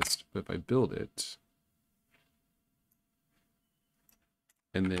exist, but if I build it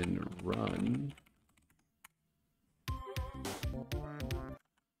and then run,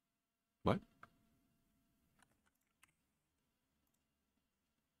 what?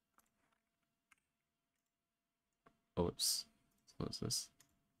 Oh, oops. Let's close this.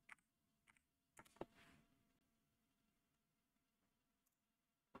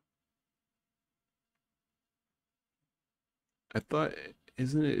 I thought,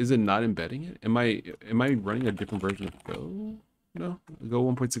 is it not embedding it? Am I running a different version of Go? No, Go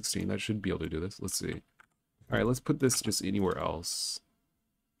 1.16. That should be able to do this. Let's see. All right, let's put this just anywhere else.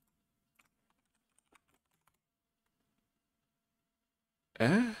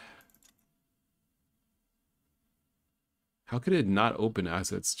 Eh? How could it not open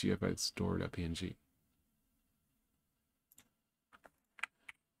assets GFI store.png?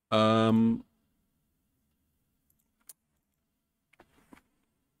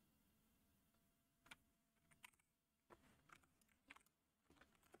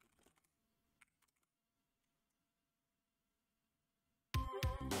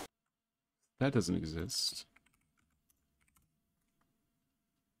 That doesn't exist.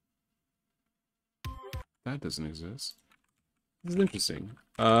 That doesn't exist. This is interesting.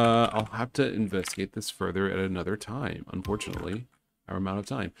 I'll have to investigate this further at another time, unfortunately. Our amount of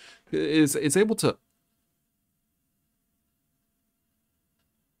time. It's able to...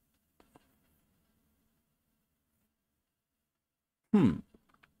 Hmm.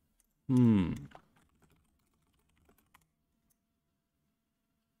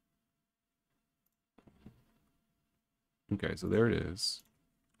 Okay, so there it is.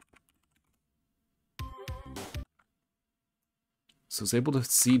 So it's able to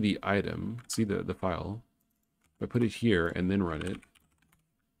see the item, see the file. If I put it here and then run it,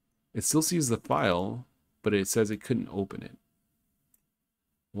 it still sees the file, but it says it couldn't open it.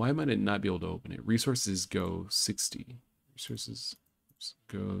 Why might it not be able to open it? Resources go 60. Resources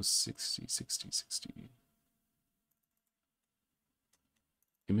go 60, 60, 60.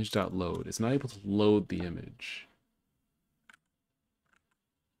 Image.load. It's not able to load the image.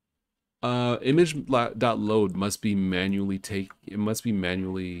 Image.load must be manually it must be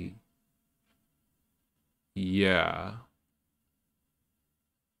manually... Yeah.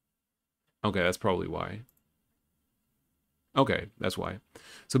 Okay, that's probably why. Okay, that's why.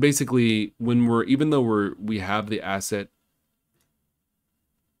 So basically, when even though we have the asset.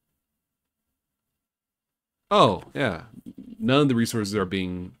 Oh, yeah. None of the resources are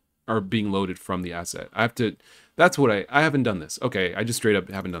being loaded from the asset. I have to, that's what I haven't done this. Okay, I just straight up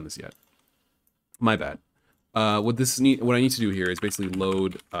haven't done this yet. My bad. What I need to do here is basically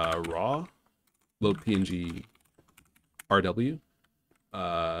load raw, load PNG RW,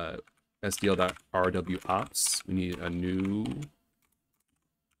 SDL.RW ops. We need a new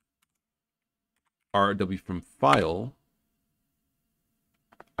RW from file,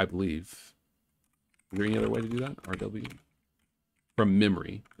 I believe. Is there any other way to do that? RW from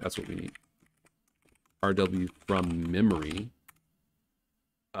memory. That's what we need. RW from memory.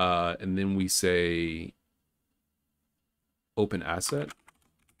 And then we say open asset.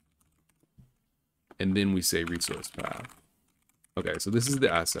 And then we say resource path. Okay, so this is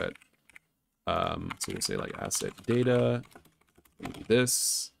the asset. So we'll say like asset data.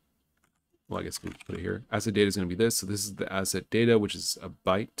 This. Well, I guess we'll put it here. Asset data is going to be this. So this is the asset data, which is a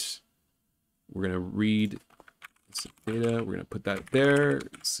byte. We're going to read asset data. We're going to put that there.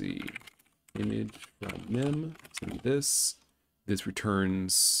 Let's see. Image from mem. It's going to be this. This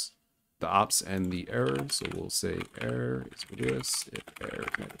returns the ops and the error. So we'll say error is for this. If error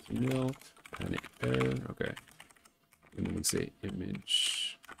is nil, panic error. Okay. And then we say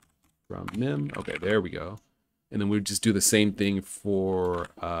image from mem. Okay, there we go. And then we just do the same thing for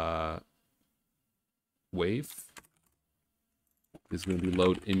wave. This is going to be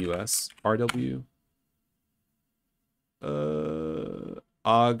load mus rw.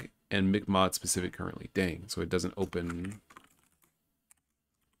 Og and micmod specific currently. Dang, so it doesn't open.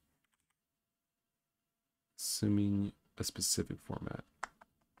 Assuming a specific format.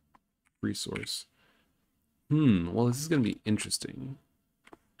 Resource. Well, this is going to be interesting.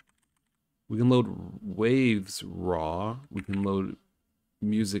 We can load waves raw. We can load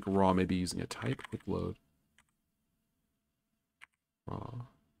music raw, maybe using a type. Quick load. Raw.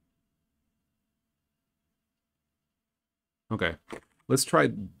 Okay. Let's try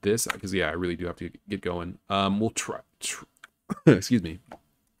this, because, yeah, I really do have to get going. We'll try excuse me.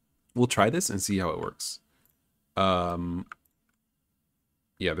 We'll try this and see how it works. Yeah,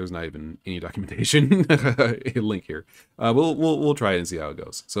 there's not even any documentation link here. We'll try it and see how it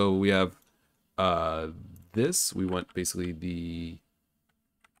goes. So we have this. We want basically the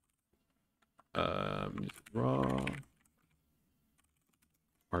raw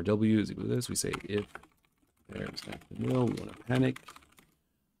RW is equal to this. We say if there's not the nil, we want to panic.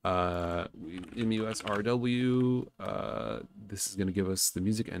 MUS RW. This is going to give us the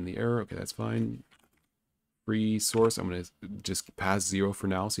music and the error. Okay, that's fine. Free source. I'm going to just pass 0 for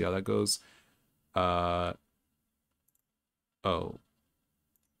now. See how that goes. Oh.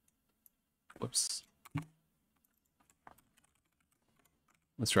 Whoops.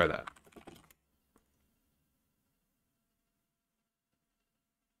 Let's try that.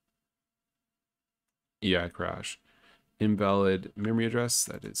 Yeah, crash. Invalid memory address.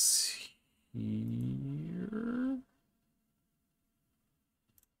 That is here.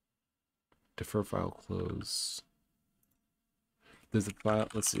 Defer file close. There's a file.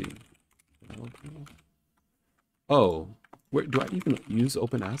 Let's see. Oh, where do I even use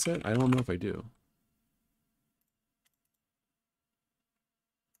open asset? I don't know if I do.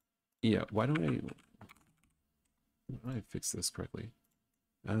 Yeah, why don't I fix this correctly?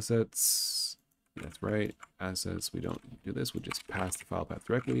 Assets. That's right. Assets. We don't do this. We just pass the file path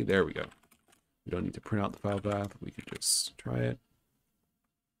directly. There we go. We don't need to print out the file path. We can just try it.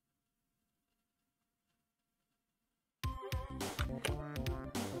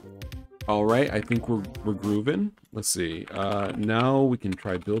 All right, I think we're grooving. Let's see. Now we can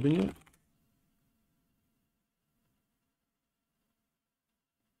try building it.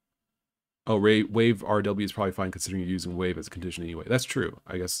 Oh, wave RW is probably fine considering you're using wave as a condition anyway. That's true.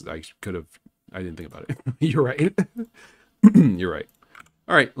 I guess I didn't think about it. You're right. You're right.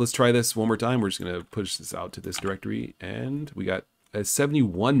 All right, let's try this one more time. We're just going to push this out to this directory. And we got a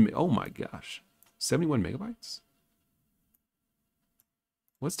 71. Oh my gosh. 71 megabytes?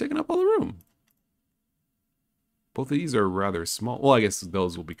 What's taking up all the room? Both of these are rather small. Well, I guess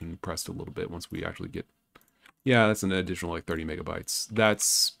those will be compressed a little bit once we actually get... Yeah, that's an additional like 30 megabytes.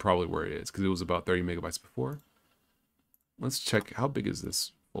 That's probably where it is, because it was about 30 megabytes before. Let's check, how big is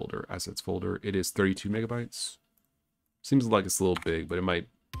this folder, assets folder? It is 32 megabytes. Seems like it's a little big, but it might...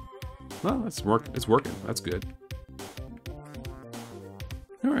 Well, it's working. That's good.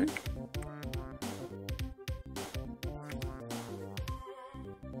 All right.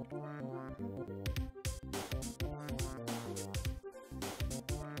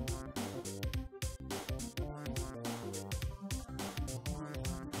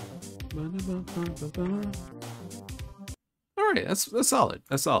 All right, that's solid.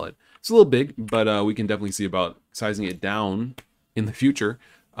 That's solid. It's a little big, but we can definitely see about sizing it down in the future.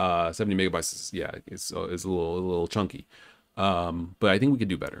 70 megabytes is, yeah, it's a little chunky. But I think we could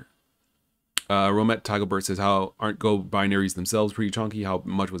do better. Romet Togglebert says, how aren't Go binaries themselves pretty chunky? How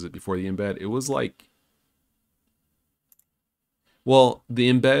much was it before the embed? It was like, well,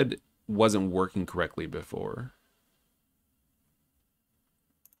 the embed wasn't working correctly before.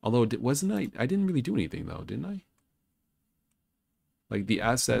 Although, I didn't really do anything though, didn't I? Like the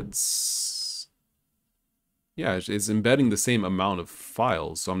assets, yeah, it's embedding the same amount of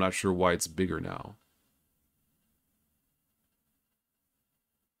files, so I'm not sure why it's bigger now.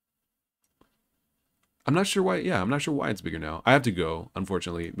 I'm not sure why it's bigger now. I have to go,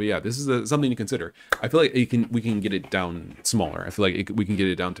 unfortunately. But yeah, this is something to consider. I feel like we can get it down smaller. I feel like we can get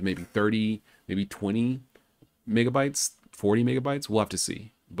it down to maybe 30, maybe 20 megabytes, 40 megabytes. We'll have to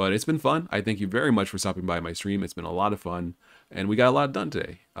see. But it's been fun. I thank you very much for stopping by my stream. It's been a lot of fun. And we got a lot done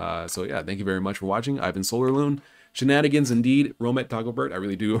today. So yeah, thank you very much for watching. I've been SolarLoon. Shenanigans indeed. Romet Togglebert. I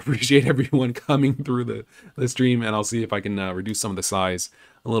really do appreciate everyone coming through the stream. And I'll see if I can reduce some of the size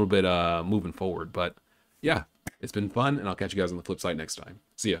a little bit moving forward. But yeah, it's been fun. And I'll catch you guys on the flip side next time.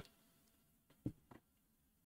 See ya.